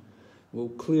mountain. Will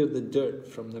clear the dirt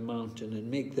from the mountain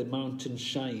and make the mountain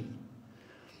shine.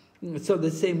 So the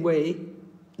same way,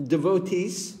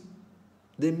 devotees,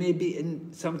 they may be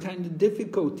in some kind of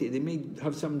difficulty. They may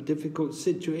have some difficult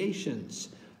situations.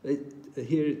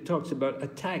 Here it talks about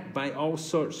attack by all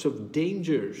sorts of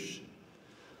dangers.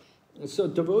 So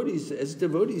as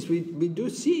devotees, we do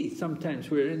see sometimes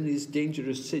we're in these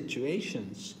dangerous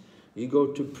situations. You go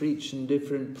to preach in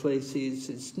different places,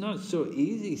 it's not so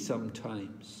easy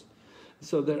sometimes.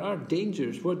 So there are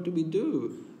dangers. What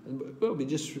do? Well, we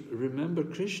just remember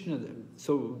Kṛṣṇa.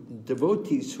 So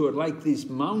devotees who are like these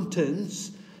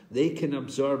mountains, they can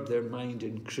absorb their mind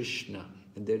in Kṛṣṇa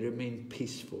and they remain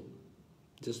peaceful.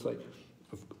 Just like,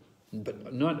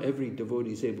 but not every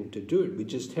devotee is able to do it. We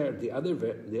just heard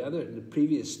the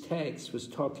previous text was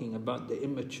talking about the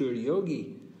immature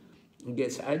yogi who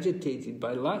gets agitated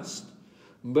by lust.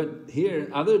 But here,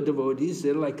 other devotees,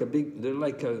 they're like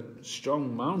a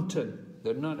strong mountain.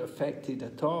 They're not affected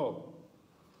at all.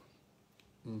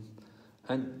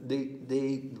 And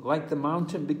they like the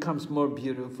mountain becomes more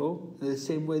beautiful. The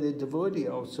same way the devotee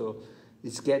also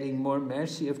is getting more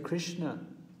mercy of Kṛṣṇa.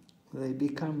 It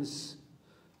becomes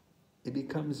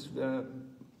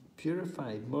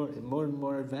purified, more and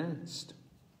more advanced.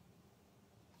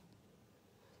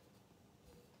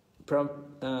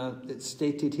 It's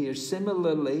stated here,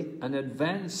 similarly, an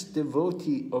advanced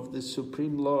devotee of the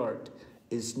Supreme Lord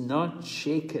is not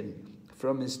shaken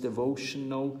from his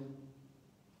devotional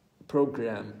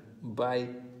program by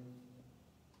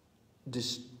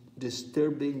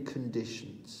disturbing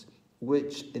conditions,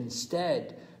 which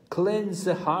instead cleanse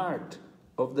the heart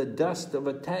of the dust of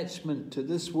attachment to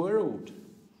this world.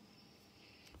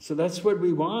 So that's what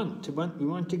we want. We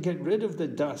want to get rid of the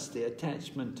dust, the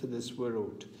attachment to this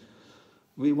world.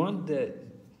 We want that.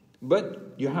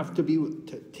 But you have to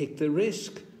take the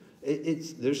risk.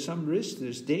 There's some risk,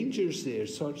 there's dangers there,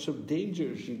 sorts of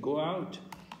dangers. You go out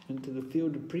into the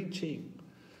field of preaching.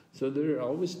 So there are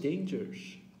always dangers.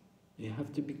 You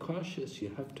have to be cautious.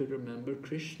 You have to remember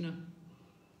Kṛṣṇa.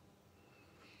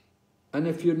 And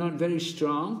if you're not very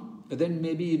strong, then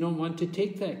maybe you don't want to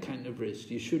take that kind of risk.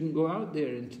 You shouldn't go out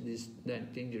there into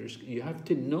that dangerous. You have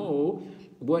to know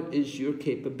what is your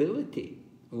capability.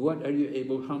 What are you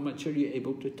able? How much are you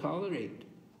able to tolerate?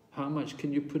 How much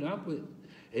can you put up with?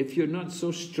 If you're not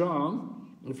so strong,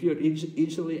 if you're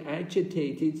easily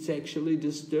agitated, sexually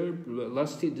disturbed,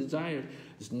 lusty desires,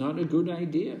 it's not a good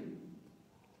idea.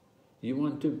 You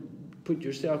want to put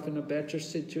yourself in a better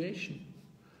situation,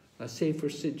 a safer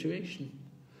situation.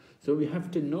 So we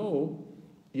have to know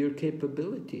your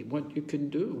capability, what you can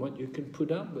do, what you can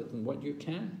put up with, and what you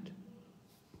can't.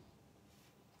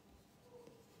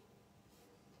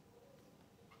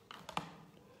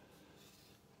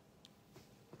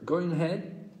 Going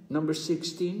ahead, number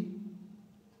 16.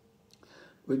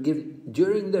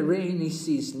 During the rainy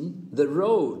season, the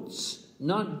roads,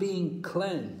 not being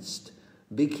cleansed,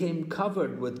 became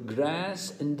covered with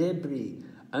grass and debris,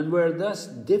 and were thus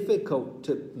difficult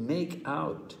to make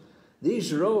out.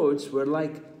 These roads were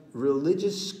like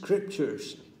religious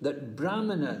scriptures that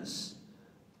Brahmanas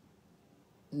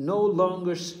no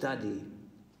longer study,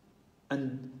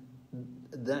 and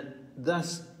that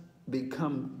thus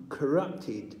become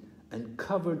corrupted and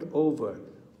covered over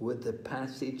with the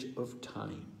passage of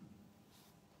time.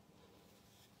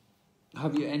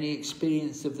 Have you any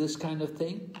experience of this kind of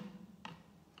thing?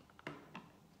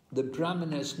 The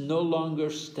Brahmanas no longer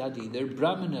study. They're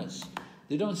Brahmanas.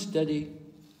 They don't study.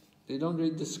 They don't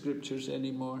read the scriptures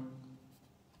anymore.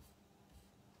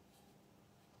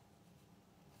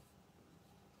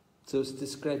 So it's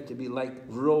described to be like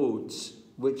roads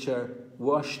which are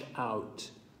washed out.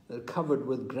 They're covered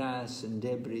with grass and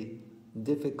debris.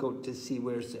 Difficult to see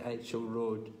where's the actual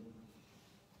road.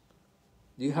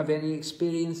 Do you have any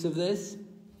experience of this?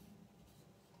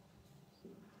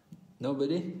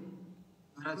 Nobody?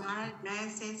 Maharaj, may I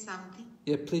say something?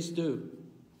 Yeah, please do.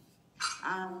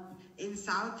 In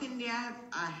South India,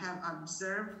 I have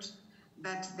observed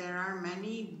that there are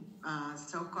many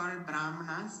so-called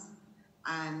Brahmanas,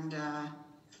 and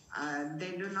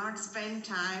they do not spend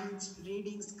time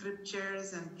reading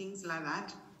scriptures and things like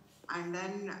that. And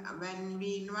then when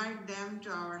we invite them to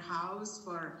our house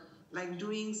for like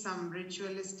doing some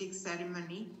ritualistic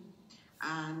ceremony,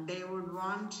 and they would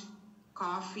want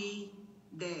coffee,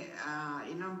 they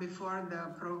before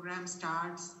the program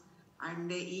starts,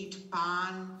 and they eat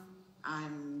pan,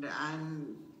 and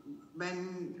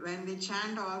when they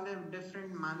chant all the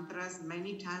different mantras,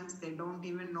 many times they don't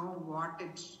even know what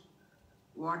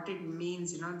it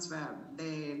means. It's where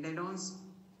they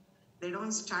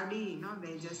don't study.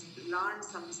 They just learn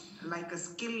some like a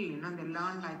skill. They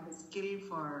learn like a skill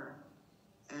for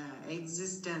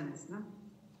existence.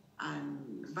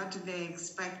 But they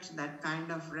expect that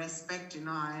kind of respect.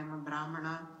 I am a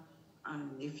Brahmana,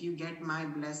 and if you get my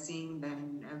blessing,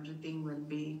 then everything will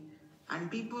be. And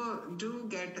people do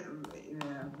get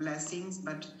blessings,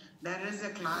 but there is a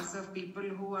class of people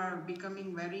who are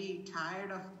becoming very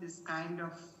tired of this kind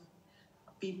of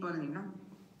people,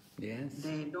 Yes.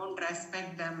 They don't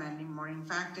respect them anymore. In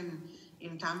fact,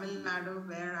 in Tamil Nadu,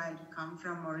 where I come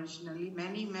from originally,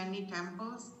 many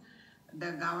temples,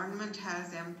 the government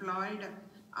has employed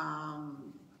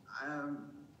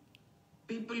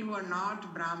people who are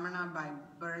not Brahmana by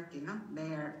birth,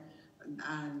 they are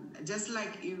just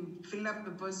like you fill up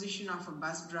the position of a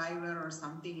bus driver or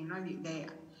something, they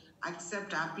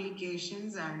accept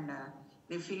applications and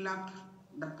they fill up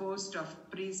the post of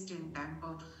priest in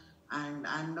temple.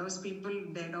 And those people,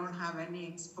 they don't have any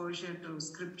exposure to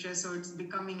scripture, so it's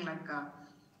becoming like a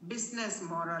business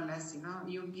more or less,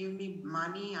 you give me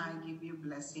money, I give you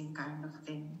blessing kind of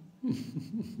thing.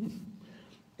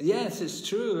 Yes, it's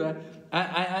true.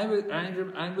 I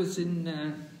was in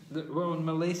in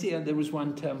Malaysia. There was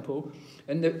one temple,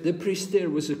 and the priest there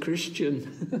was a Christian.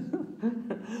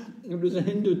 It was a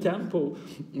Hindu temple,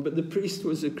 but the priest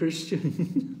was a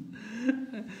Christian.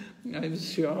 I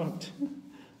was shocked.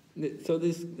 So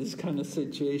this kind of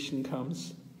situation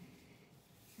comes.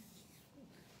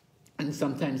 And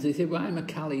sometimes they say, well, I'm a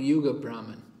Kali Yuga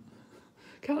Brahmin.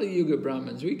 Kali Yuga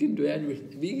Brahmins, we can do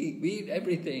everything. We eat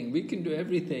everything. We can do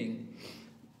everything.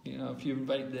 If you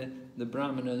invite the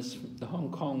Brahmanas, the Hong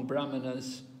Kong Brahmana,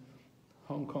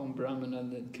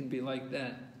 that can be like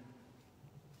that.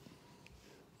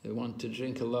 They want to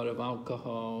drink a lot of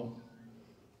alcohol.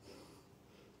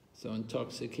 So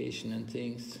intoxication and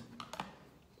things.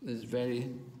 There's a very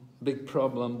big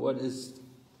problem. What is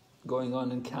going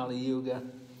on in Kali Yuga?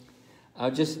 I'll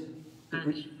just...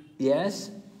 Yes?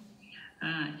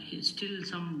 Still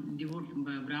some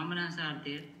Brahmanas are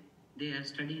there. They have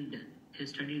studied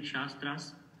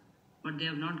Shastras, but they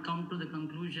have not come to the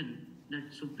conclusion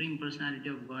that Supreme Personality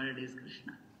of Godhead is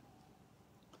Kṛṣṇa.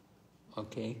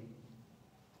 Okay.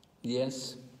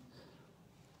 Yes.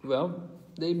 Well,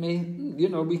 they may,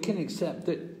 we can accept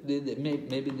that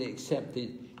maybe they accept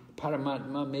the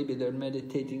Paramatma, maybe they're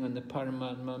meditating on the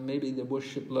Paramatma, maybe they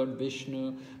worship Lord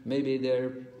Vishnu, maybe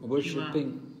they're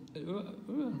worshipping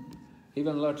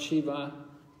even Lord Shiva.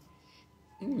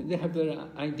 They have their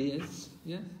ideas,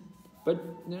 yeah. But,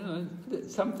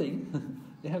 something,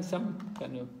 they have some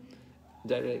kind of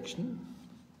direction.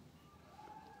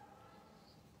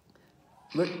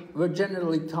 We're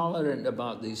generally tolerant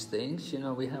about these things,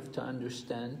 we have to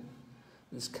understand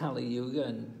this Kali Yuga,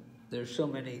 and there's so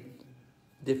many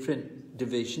different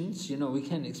divisions. We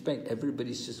can't expect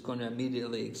everybody's just going to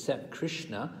immediately accept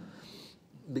Kṛṣṇa,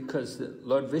 because the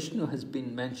Lord Vishnu has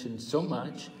been mentioned so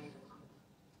much.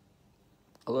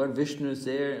 Lord Vishnu is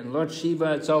there, and Lord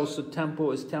Shiva, it's also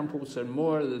temple. His temples are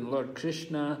more than Lord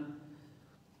Kṛṣṇa.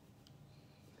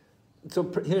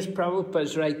 So here's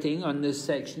Prabhupada's writing on this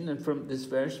section, and from this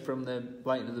verse from the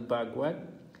Light of the Bhagavad.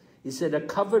 He said, a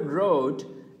covered road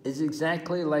is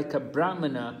exactly like a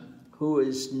Brahmana who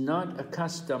is not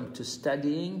accustomed to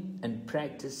studying and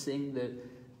practicing the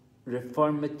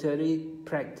reformatory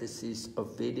practices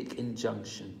of Vedic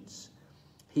injunctions.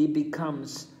 He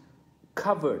becomes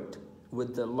covered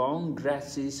with the long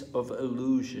grasses of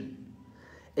illusion.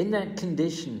 In that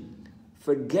condition,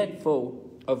 forgetful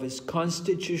of his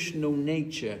constitutional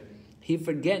nature, he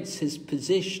forgets his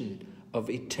position of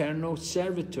eternal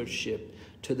servitorship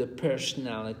to the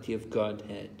personality of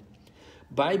Godhead.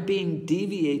 By being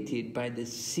deviated by the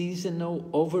seasonal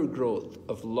overgrowth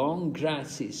of long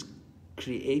grasses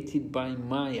created by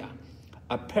Maya,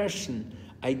 a person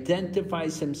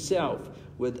identifies himself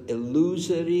with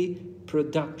illusory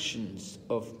productions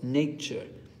of nature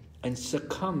and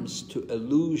succumbs to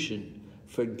illusion,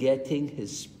 forgetting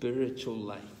his spiritual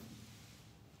life.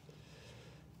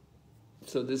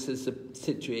 So this is a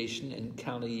situation in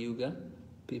Kali Yuga.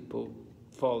 People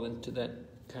fall into that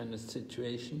kind of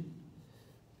situation.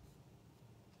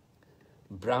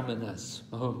 Brahmanas,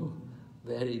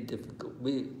 very difficult.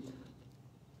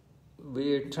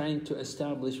 We're trying to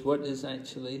establish what is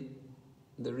actually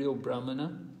the real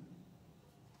Brahmana.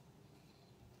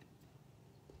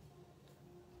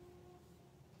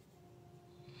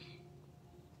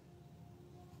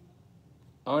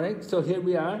 All right, so here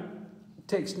we are,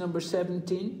 text number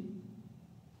 17.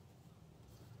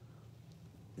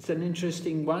 It's an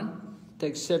interesting one,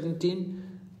 text 17.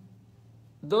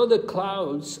 Though the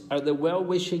clouds are the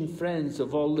well-wishing friends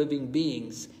of all living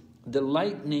beings, the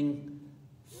lightning,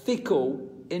 fickle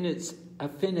in its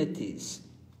affinities,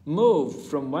 move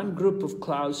from one group of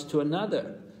clouds to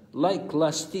another, like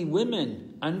lusty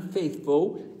women,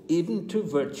 unfaithful even to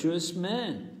virtuous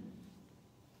men.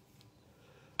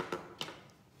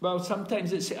 Well,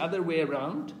 sometimes it's the other way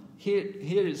around. Here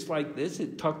it's like this,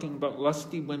 it's talking about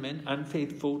lusty women,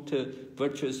 unfaithful to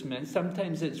virtuous men.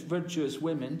 Sometimes it's virtuous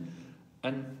women,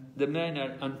 and the men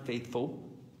are unfaithful.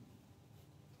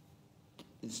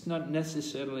 It's not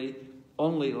necessarily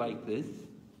only like this.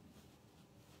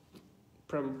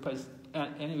 Prabhupada,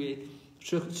 anyway,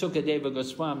 Sukadeva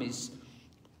Goswami's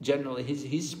generally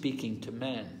he's speaking to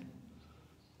men.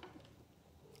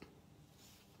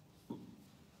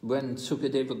 When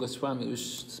Sukadeva Goswami was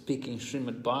speaking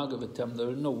Srimad Bhagavatam, there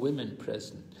were no women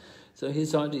present. So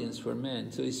his audience were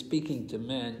men. So he's speaking to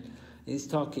men. He's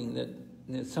talking that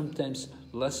sometimes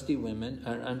lusty women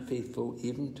are unfaithful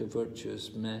even to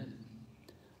virtuous men.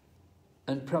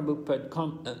 And Srila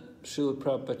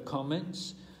Prabhupada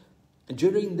comments,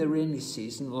 during the rainy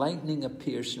season, lightning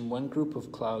appears in one group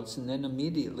of clouds and then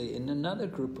immediately in another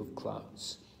group of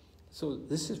clouds. So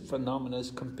this is phenomena as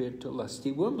compared to a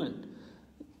lusty woman.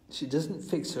 She doesn't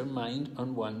fix her mind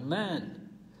on one man.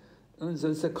 And so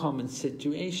it's a common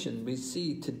situation. We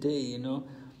see today,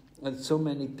 and so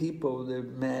many people, they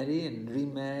marry and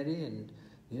remarry, and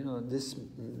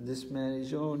this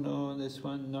marriage, oh no, this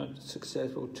one not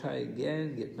successful, try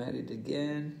again, get married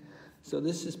again. So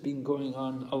this has been going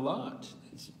on a lot.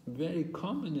 It's very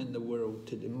common in the world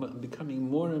today, becoming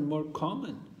more and more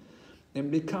common. And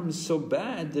becomes so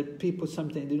bad that people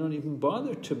sometimes, they don't even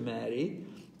bother to marry.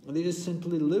 They just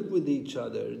simply live with each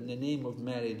other in the name of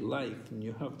married life. And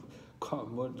you have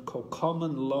what's called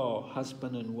common law,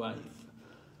 husband and wife.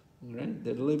 Right?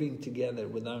 They're living together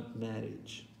without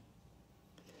marriage.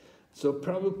 So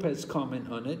Prabhupada's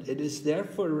comment on it, it is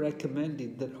therefore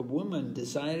recommended that a woman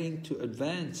desiring to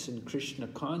advance in Krishna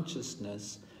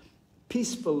consciousness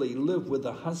peacefully live with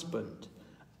a husband,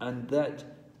 and that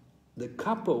the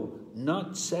couple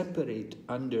not separate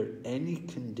under any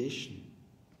condition.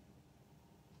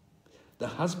 The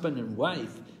husband and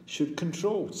wife should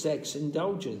control sex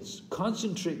indulgence,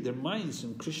 concentrate their minds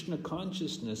on Krishna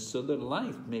consciousness so their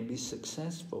life may be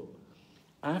successful.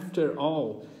 After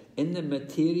all, in the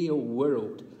material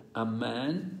world, a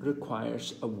man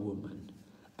requires a woman,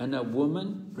 and a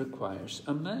woman requires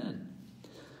a man.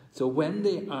 So when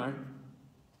they are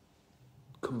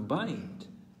combined,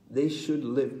 they should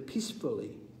live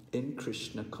peacefully in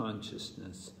Krishna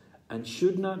consciousness and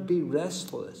should not be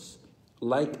restless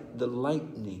like the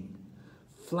lightning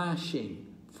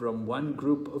flashing from one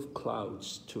group of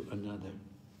clouds to another.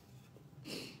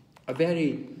 A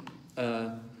very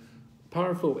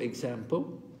powerful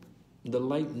example, the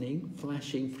lightning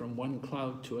flashing from one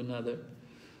cloud to another.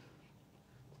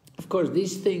 Of course,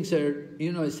 these things are,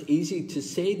 it's easy to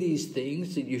say these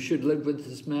things, that you should live with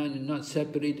this man and not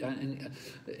separate, and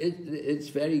it's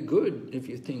very good if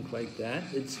you think like that.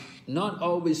 It's not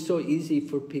always so easy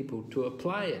for people to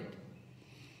apply it.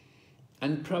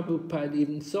 And Prabhupada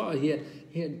even saw, he had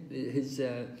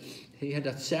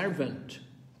a servant,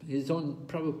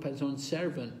 Prabhupada's own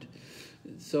servant.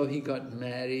 So he got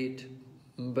married,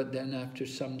 but then after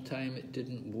some time it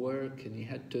didn't work, and he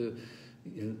had to,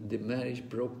 the marriage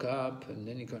broke up, and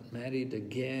then he got married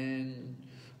again,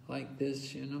 like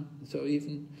this, So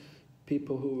even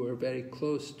people who were very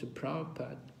close to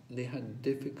Prabhupada, they had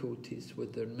difficulties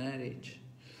with their marriage.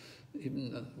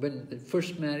 Even when the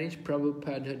first marriage,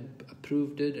 Prabhupada had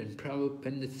approved it, and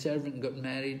when the servant got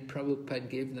married, Prabhupada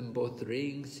gave them both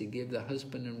rings. He gave the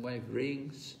husband and wife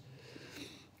rings.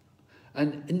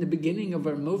 And in the beginning of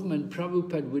our movement,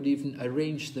 Prabhupada would even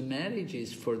arrange the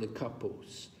marriages for the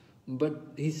couples.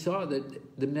 But he saw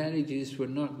that the marriages were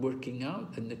not working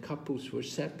out, and the couples were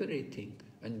separating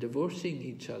and divorcing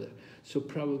each other. So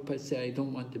Prabhupada said, I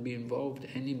don't want to be involved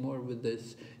anymore with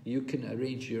this. You can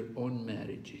arrange your own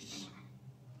marriages.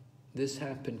 This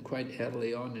happened quite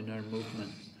early on in our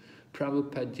movement.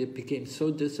 Prabhupada became so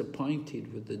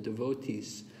disappointed with the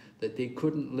devotees that they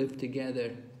couldn't live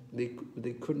together.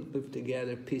 They couldn't live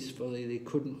together peacefully. They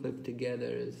couldn't live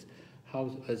together as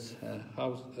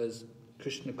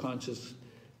Krishna conscious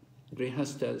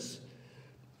grihastas.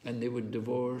 And they would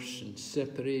divorce and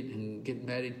separate and get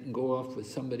married and go off with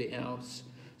somebody else.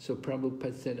 So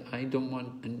Prabhupada said, I don't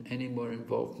want any more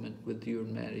involvement with your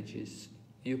marriages.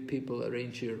 You people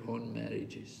arrange your own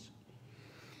marriages.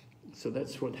 So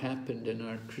that's what happened in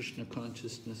our Krishna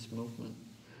consciousness movement.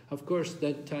 Of course,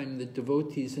 that time the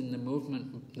devotees in the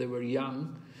movement, they were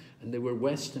young and they were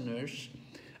Westerners,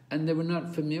 and they were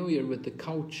not familiar with the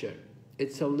culture.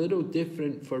 It's a little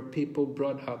different for people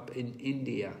brought up in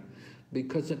India,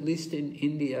 because at least in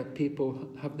India, people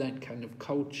have that kind of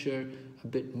culture a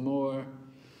bit more,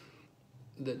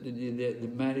 that the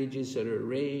marriages are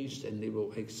arranged and they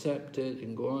will accept it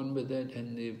and go on with it,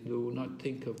 and they will not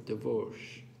think of divorce.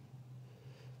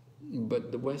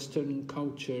 But the Western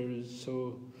culture is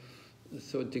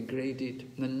so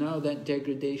degraded. And now that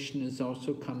degradation is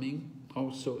also coming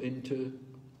also into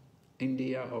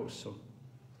India also.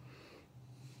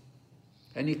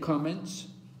 Any comments?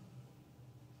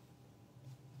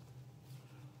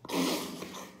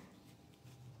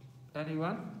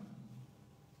 Anyone?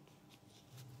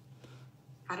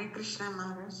 Hare Krishna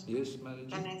Maharaj. Yes, Maharaj.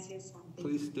 Can I say something?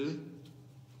 Please do.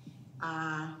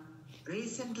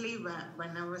 Recently,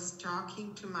 when I was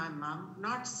talking to my mom,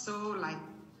 not so like,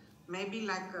 maybe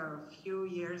like a few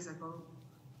years ago,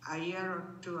 a year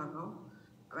or two ago,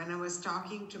 when I was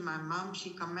talking to my mom, she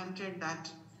commented that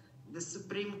the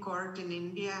Supreme Court in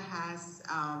India has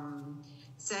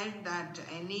said that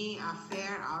any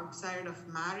affair outside of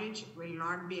marriage will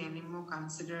not be anymore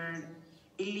considered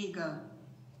illegal.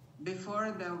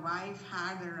 Before, the wife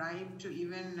had the right to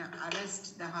even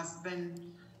arrest the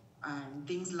husband and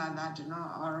things like that, you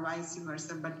know, or vice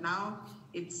versa. But now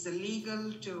it's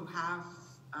illegal to have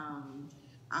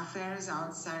affairs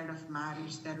outside of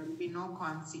marriage. There will be no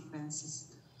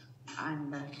consequences.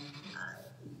 And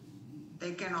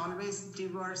they can always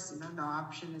divorce, you know, the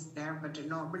option is there, but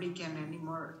nobody can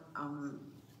anymore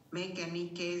make any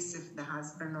case if the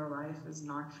husband or wife is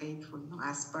not faithful,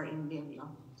 as per Indian law.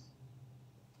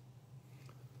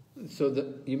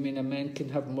 So you mean a man can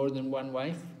have more than one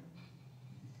wife?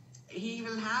 He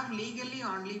will have legally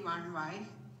only one wife,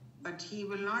 but he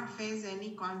will not face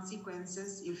any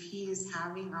consequences if he is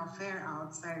having an affair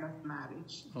outside of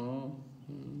marriage. Oh.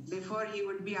 Before, he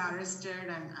would be arrested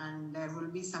and there will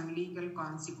be some legal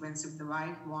consequence if the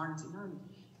wife wants, you know,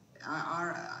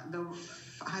 or the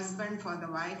husband for the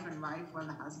wife and wife for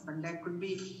the husband. There could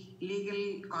be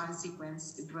legal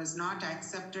consequence. It was not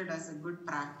accepted as a good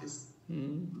practice.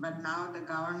 But now the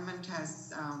government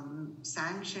has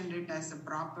sanctioned it as a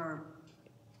proper,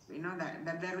 you know,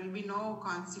 that there will be no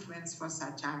consequence for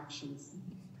such actions.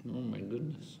 Oh my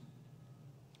goodness.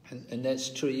 And that's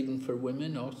true even for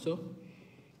women also?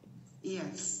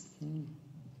 Yes.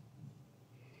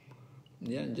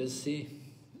 Yeah, just see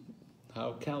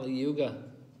how Kali Yuga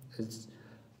is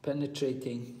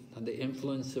penetrating the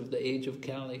influence of the age of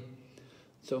Kali.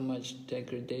 So much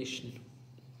degradation.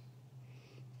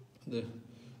 The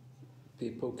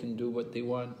people can do what they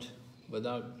want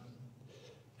without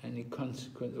any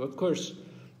consequence. Of course,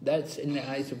 that's in the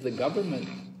eyes of the government.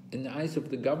 In the eyes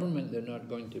of the government, they're not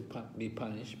going to be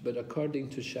punished. But according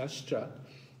to Shastra,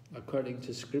 according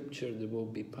to scripture, there will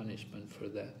be punishment for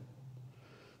that.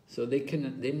 So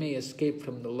they may escape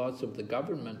from the laws of the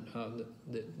government.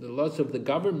 The laws of the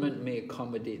government may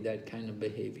accommodate that kind of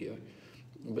behavior,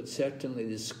 but certainly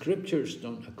the scriptures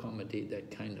don't accommodate that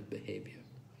kind of behavior.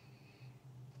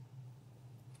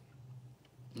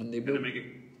 And they will. Can I make it?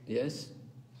 Yes.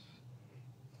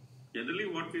 Generally,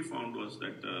 what we found was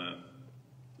that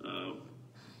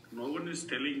no one is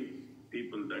telling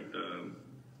people that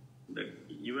that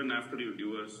even after you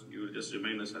divorce, you will just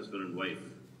remain as husband and wife.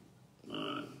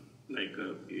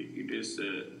 It is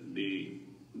the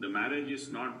marriage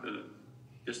is not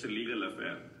just a legal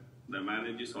affair. The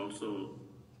marriage is also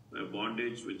a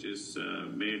bondage which is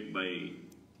made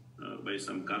by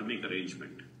some karmic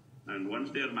arrangement. And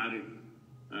once they are married,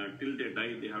 till they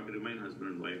die, they have to remain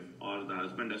husband and wife, or the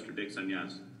husband has to take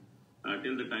sannyas.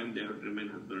 Till the time they have to remain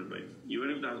husband and wife. Even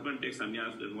if the husband takes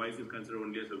sannyas, then wife is considered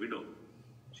only as a widow.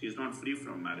 She is not free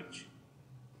from marriage.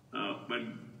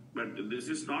 But this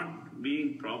is not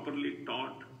being properly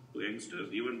taught to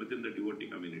youngsters, even within the devotee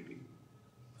community.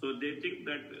 So they think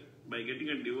that by getting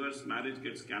a divorce, marriage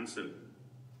gets cancelled.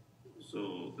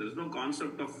 So there is no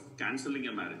concept of cancelling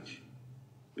a marriage,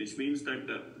 which means that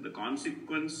the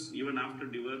consequence, even after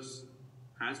divorce,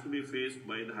 has to be faced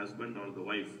by the husband or the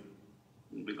wife,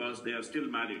 because they are still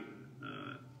married.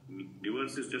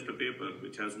 Divorce is just a paper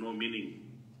which has no meaning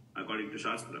according to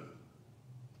Shastra.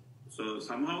 So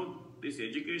somehow this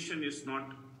education is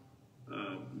not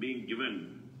being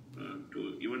given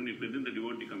to even within the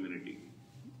devotee community.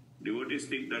 Devotees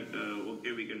think that,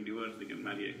 okay, we can divorce, we can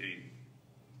marry again.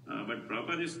 But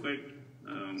Prabhupada is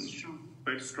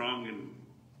quite strong in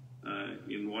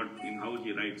how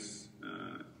he writes.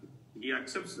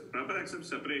 Prabhupada accepts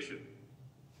separation.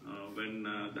 When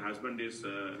the husband is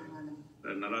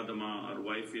Naradama or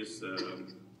wife is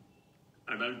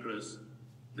adulterous,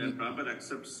 then Prabhupada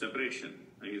accepts separation.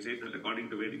 He says that according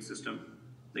to Vedic system,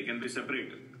 they can be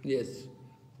separated. Yes.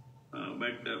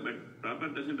 But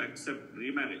Prabhupada doesn't accept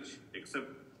remarriage, except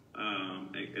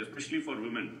especially for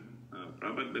women.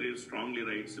 Prabhupada very strongly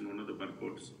writes in one of the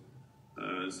purports,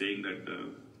 saying that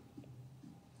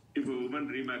if a woman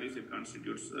remarries, it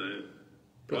constitutes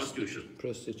prostitution.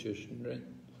 Prostitution, right.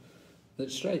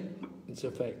 That's right. It's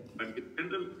a fact.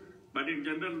 But in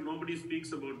general, nobody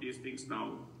speaks about these things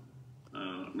now.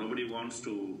 Nobody wants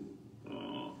to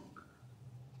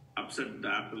upset the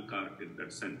apple cart in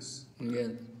that sense. Yeah.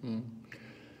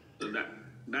 So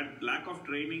that lack of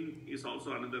training is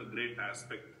also another great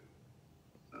aspect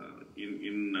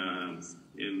in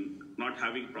not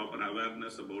having proper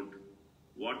awareness about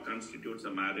what constitutes a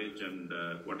marriage and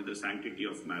what is the sanctity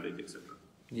of marriage, etc.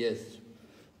 Yes,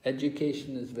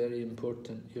 education is very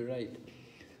important, you're right.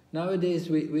 Nowadays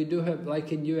we do have,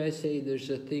 like in USA, there's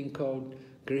a thing called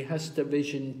Grihastha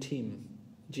Vision Team,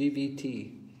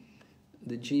 GVT,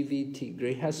 the GVT,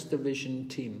 Grihastha Vision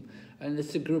Team. And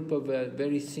it's a group of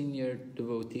very senior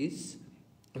devotees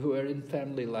who are in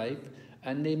family life,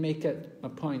 and they make it a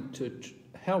point to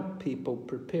help people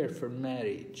prepare for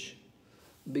marriage.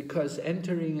 Because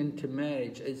entering into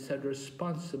marriage is a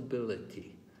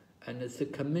responsibility and it's a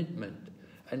commitment,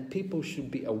 and people should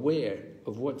be aware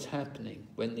of what's happening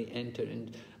when they enter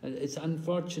in. And it's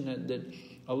unfortunate that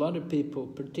a lot of people,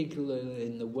 particularly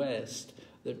in the West,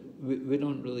 that we're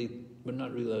not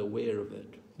really aware of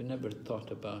it. We never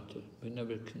thought about it.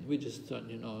 We just thought,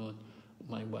 you know,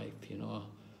 my wife, you know,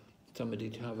 somebody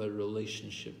to have a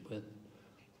relationship with.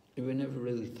 We never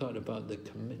really thought about the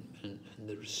commitment and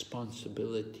the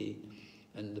responsibility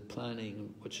and the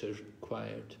planning which are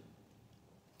required.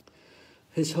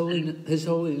 His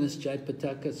Holiness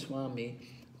Jayapataka Swami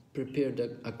prepared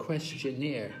a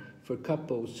questionnaire for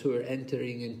couples who are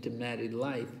entering into married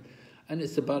life, and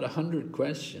it's about 100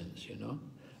 questions, you know.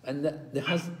 And the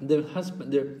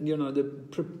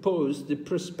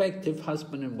prospective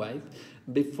husband and wife,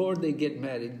 before they get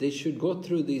married, they should go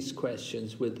through these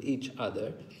questions with each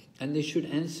other, and they should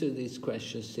answer these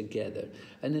questions together.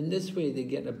 And in this way, they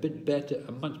get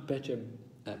a much better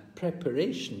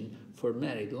preparation for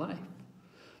married life,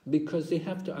 because they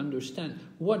have to understand,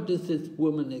 what does this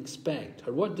woman expect,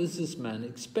 or what does this man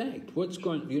expect? What's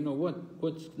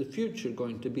the future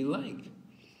going to be like?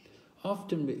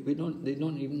 Often they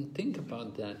don't even think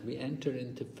about that. We enter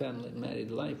into family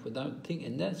married life without thinking,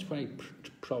 and that's why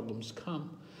problems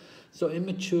come. So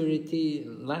immaturity,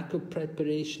 lack of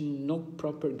preparation, no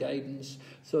proper guidance.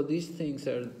 So these things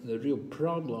are the real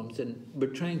problems, and we're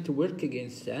trying to work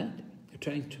against that. We're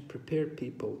trying to prepare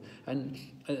people, and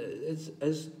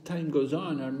as time goes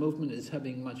on, our movement is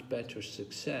having much better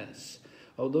success.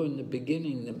 Although in the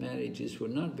beginning the marriages were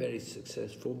not very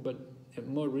successful, but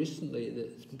more recently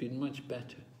it's been much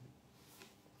better.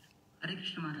 Hare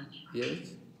Krishna Maharaj.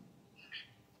 Yes?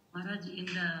 Maharaj, in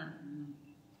the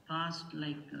past,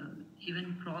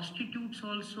 even prostitutes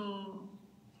also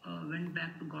went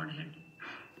back to Godhead.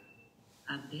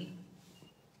 Are they?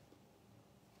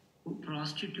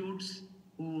 Prostitutes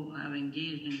who have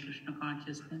engaged in Krishna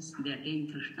consciousness, they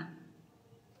attain Krishna?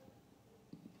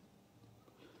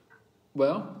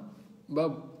 Well,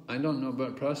 I don't know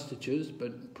about prostitutes,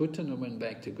 but Putana went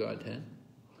back to Godhead.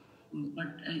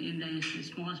 But in the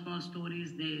small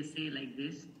stories, they say like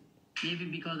this. Maybe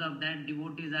because of that,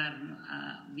 devotees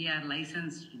we are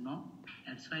licensed, you know.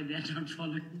 That's why they are not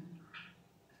following.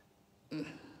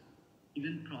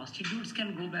 Even prostitutes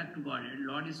can go back to Godhead.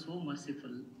 Lord is so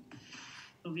merciful.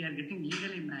 So we are getting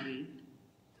legally married.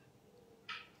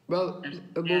 Well,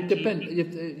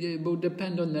 it will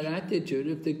depend on their attitude.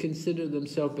 If they consider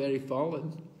themselves very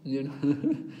fallen, you know,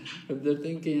 if they're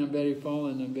thinking I'm very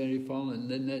fallen,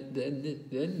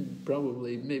 then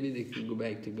probably maybe they can go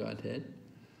back to Godhead.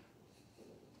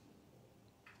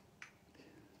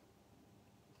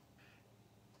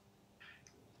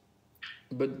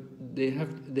 But they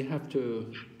have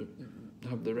to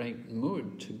have the right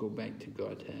mood to go back to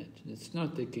Godhead. It's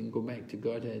not they can go back to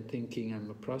Godhead thinking I'm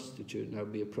a prostitute and I'll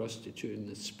be a prostitute in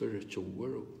the spiritual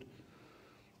world.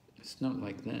 It's not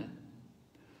like that.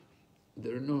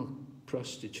 There are no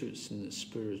prostitutes in the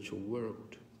spiritual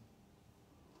world.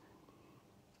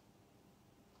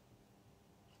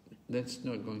 That's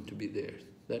not going to be there.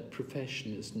 That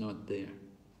profession is not there.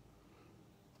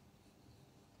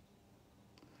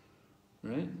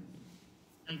 Right?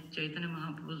 Like Chaitanya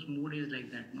Mahaprabhu's mood is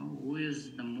like that, no? Who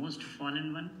is the most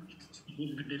fallen one? Who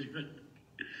will be delivered?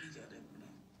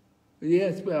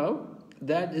 Yes, well,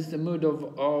 that is the mood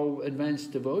of all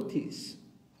advanced devotees.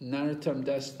 Narottam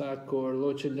Das Thakur,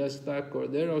 Lochan Das Thakur,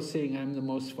 they're all saying, I'm the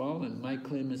most fallen. My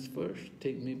claim is first.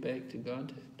 Take me back to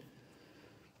Godhead.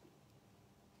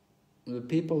 The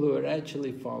people who are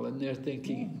actually fallen, they're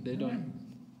thinking, they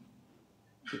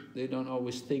don't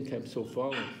always think I'm so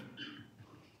fallen.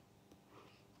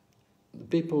 The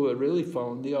people who are really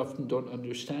fallen, they often don't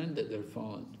understand that they're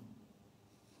fallen.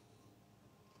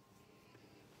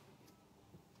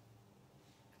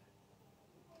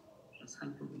 What's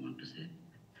Prabhu want to say?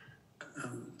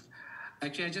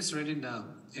 Actually, I just read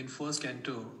in first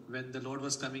Canto, when the Lord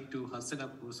was coming to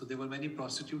Hastinapur, so there were many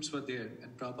prostitutes were there,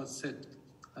 and Prabhupada said,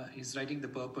 he's writing the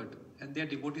purport, and they are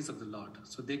devotees of the Lord,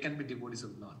 so they can be devotees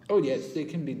of the Lord. Oh yes, they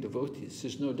can be devotees,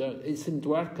 there's no doubt. It's in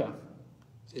Dwarka.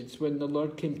 It's when the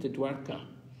Lord came to Dwarka.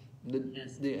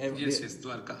 Yes. Yes,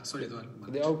 Dwarka. Sorry,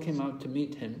 Dwarka. They all came out to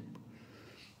meet him,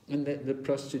 and the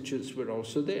prostitutes were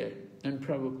also there. And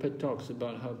Prabhupada talks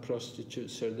about how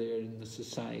prostitutes are there in the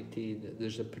society, that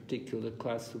there's a particular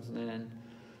class of men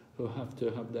who have to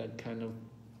have that kind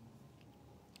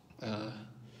of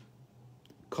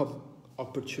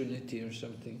opportunity or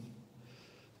something.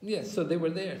 Yes, so they were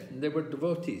there, they were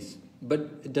devotees. But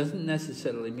it doesn't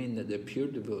necessarily mean that they're pure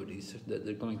devotees, that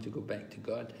they're going to go back to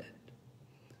Godhead.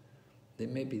 They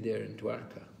may be there in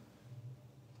Dwarka.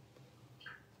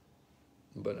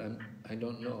 But I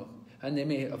don't know. And they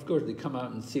may, of course, they come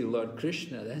out and see Lord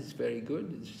Kṛṣṇa. That's very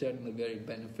good. It's certainly very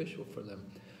beneficial for them.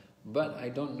 But I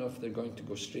don't know if they're going to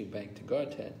go straight back to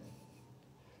Godhead.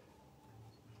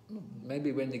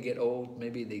 Maybe when they get old,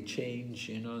 maybe they change,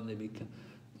 and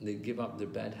they give up their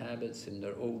bad habits in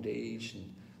their old age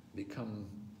and become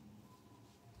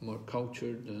more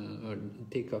cultured or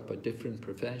take up a different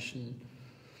profession.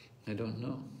 I don't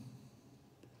know.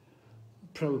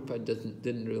 Prabhupada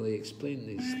didn't really explain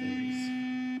these things.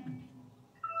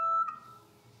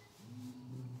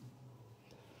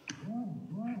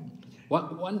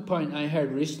 One point I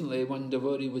heard recently, one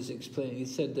devotee was explaining, he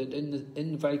said that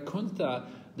in Vaikuntha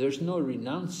there's no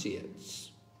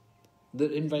renunciates.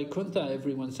 That in Vaikuntha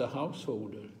everyone's a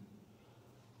householder.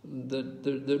 That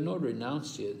there are no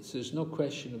renunciates. There's no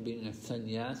question of being a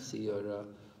sannyasi or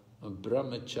a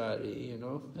brahmachari,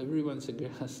 Everyone's a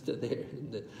grihastha there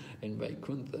in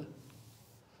Vaikuntha.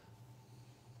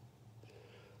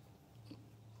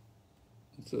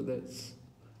 So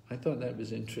I thought that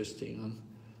was interesting.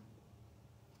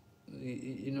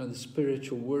 The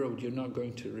spiritual world, you're not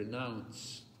going to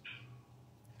renounce.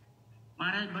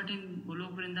 Maharaj, but in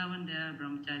Vṛndāvana there are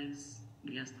brahmacharis,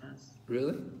 grihasthas.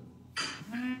 Really?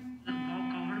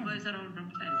 Cowherd boys are all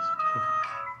brahmacharis.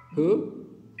 Who?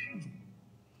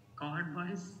 Cowherd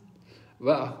boys?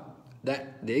 Well,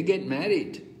 they get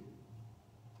married.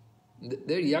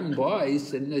 They're young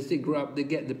boys, and as they grow up, the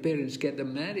parents get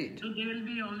them married. So they will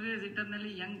be always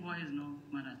eternally young boys, no,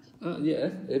 Maharaj? Yeah,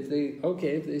 if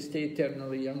they stay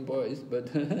eternally young boys,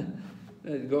 but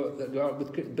they go out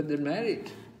but they're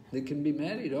married. They can be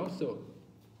married also.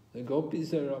 The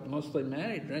Gopīs are mostly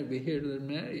married, right? We hear they're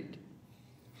married.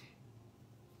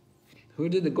 Who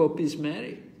did the Gopīs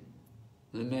marry?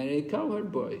 They married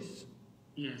cowherd boys.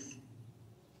 Yes.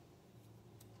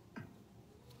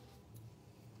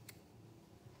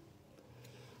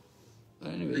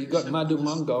 Anyway, you got Madhu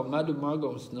Mangal. Madhu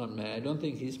Mangal's not married. I don't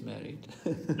think he's married.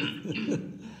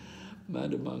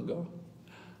 Madhu Mangal,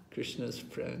 Krishna's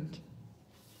friend.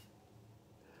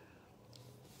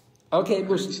 Okay,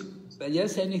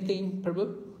 yes, anything,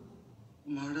 Prabhu?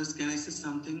 Maharaj, can I say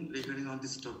something regarding on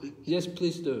this topic? Yes,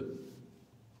 please do.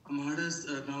 Maharaj,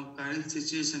 now current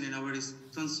situation in our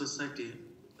Eastern society,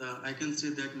 I can see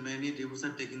that many divorces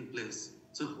are taking place.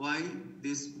 So why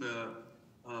this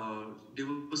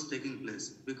divorce taking place?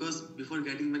 Because before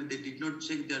getting married, they did not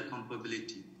check their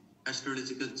compatibility,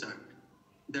 astrological chart.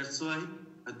 That's why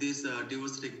this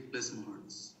divorce taking place,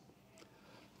 Maharaj.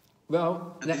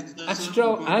 Well,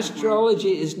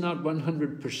 astrology is not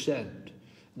 100%.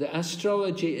 The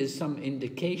astrology is some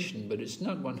indication, but it's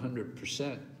not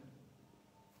 100%.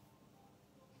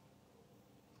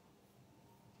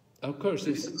 Of course,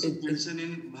 it's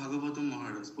in Bhagavatam,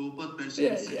 Maharaj.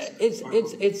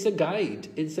 It's a guide.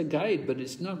 It's a guide, but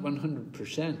it's not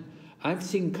 100%. I've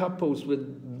seen couples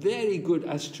with very good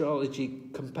astrology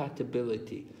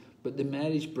compatibility, but the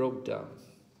marriage broke down.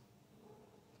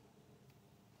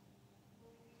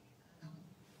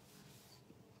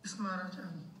 Yes, Maharaj.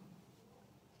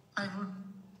 I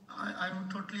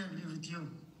would totally agree with you.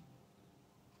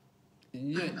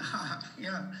 Yeah.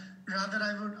 Yeah. Rather,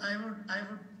 I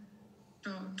would.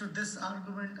 To this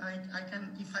argument, I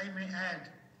can, if I may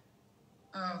add,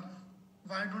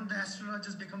 why don't the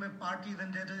astrologers become a party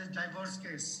when there is a divorce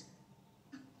case?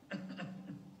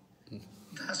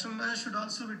 The astrologer should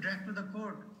also be dragged to the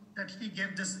court that he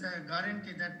gave this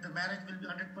guarantee that the marriage will be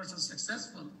 100%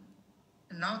 successful,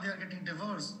 and now they are getting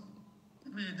divorced.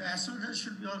 The astrologer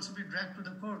should also be dragged to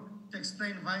the court to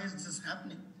explain why is this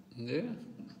happening. Yeah.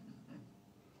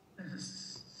 Yes.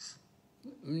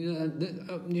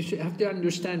 You should have to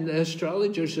understand the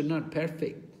astrologers are not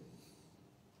perfect.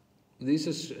 These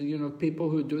are, people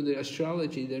who do the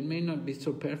astrology, they may not be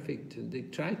so perfect. They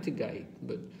try to guide,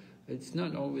 but it's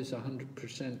not always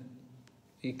 100%.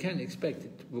 You can't expect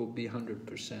it will be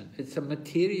 100%. It's a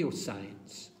material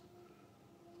science.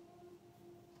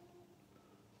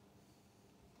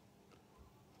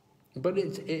 But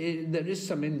there is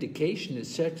some indication.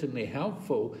 It's certainly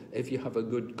helpful if you have a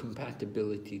good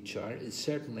compatibility chart. It's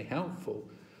certainly helpful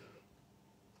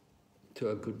to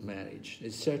a good marriage.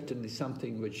 It's certainly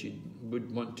something which you would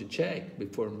want to check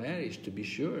before marriage, to be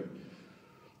sure.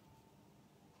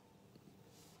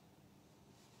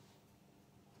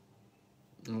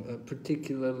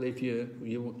 Particularly if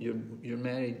you're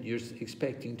married, you're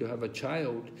expecting to have a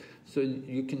child, so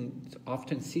you can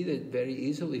often see that very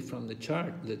easily from the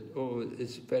chart that, oh,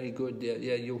 it's very good,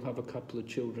 yeah, you'll have a couple of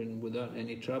children without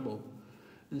any trouble.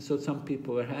 And so some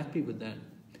people are happy with that.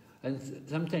 And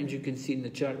sometimes you can see in the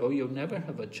chart, oh, you'll never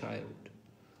have a child.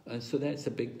 And so that's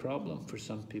a big problem for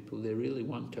some people. They really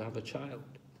want to have a child.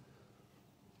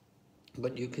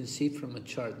 But you can see from a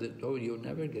chart that, oh, you'll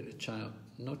never get a child.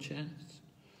 No chance.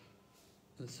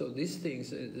 And so these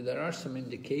things, there are some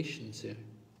indications here.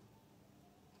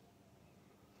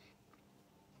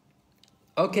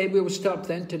 Okay, we will stop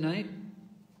then tonight,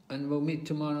 and we'll meet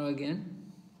tomorrow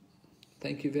again.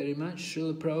 Thank you very much.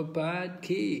 Srila Prabhupada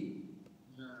ki.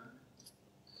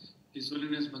 His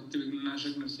Holiness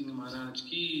BhaktiVedanta Nrsimha Maharaj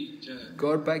ki jai.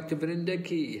 Gaur BhaktiVedanta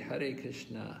ki. Hare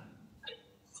Krishna.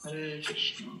 Hare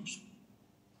Krishna.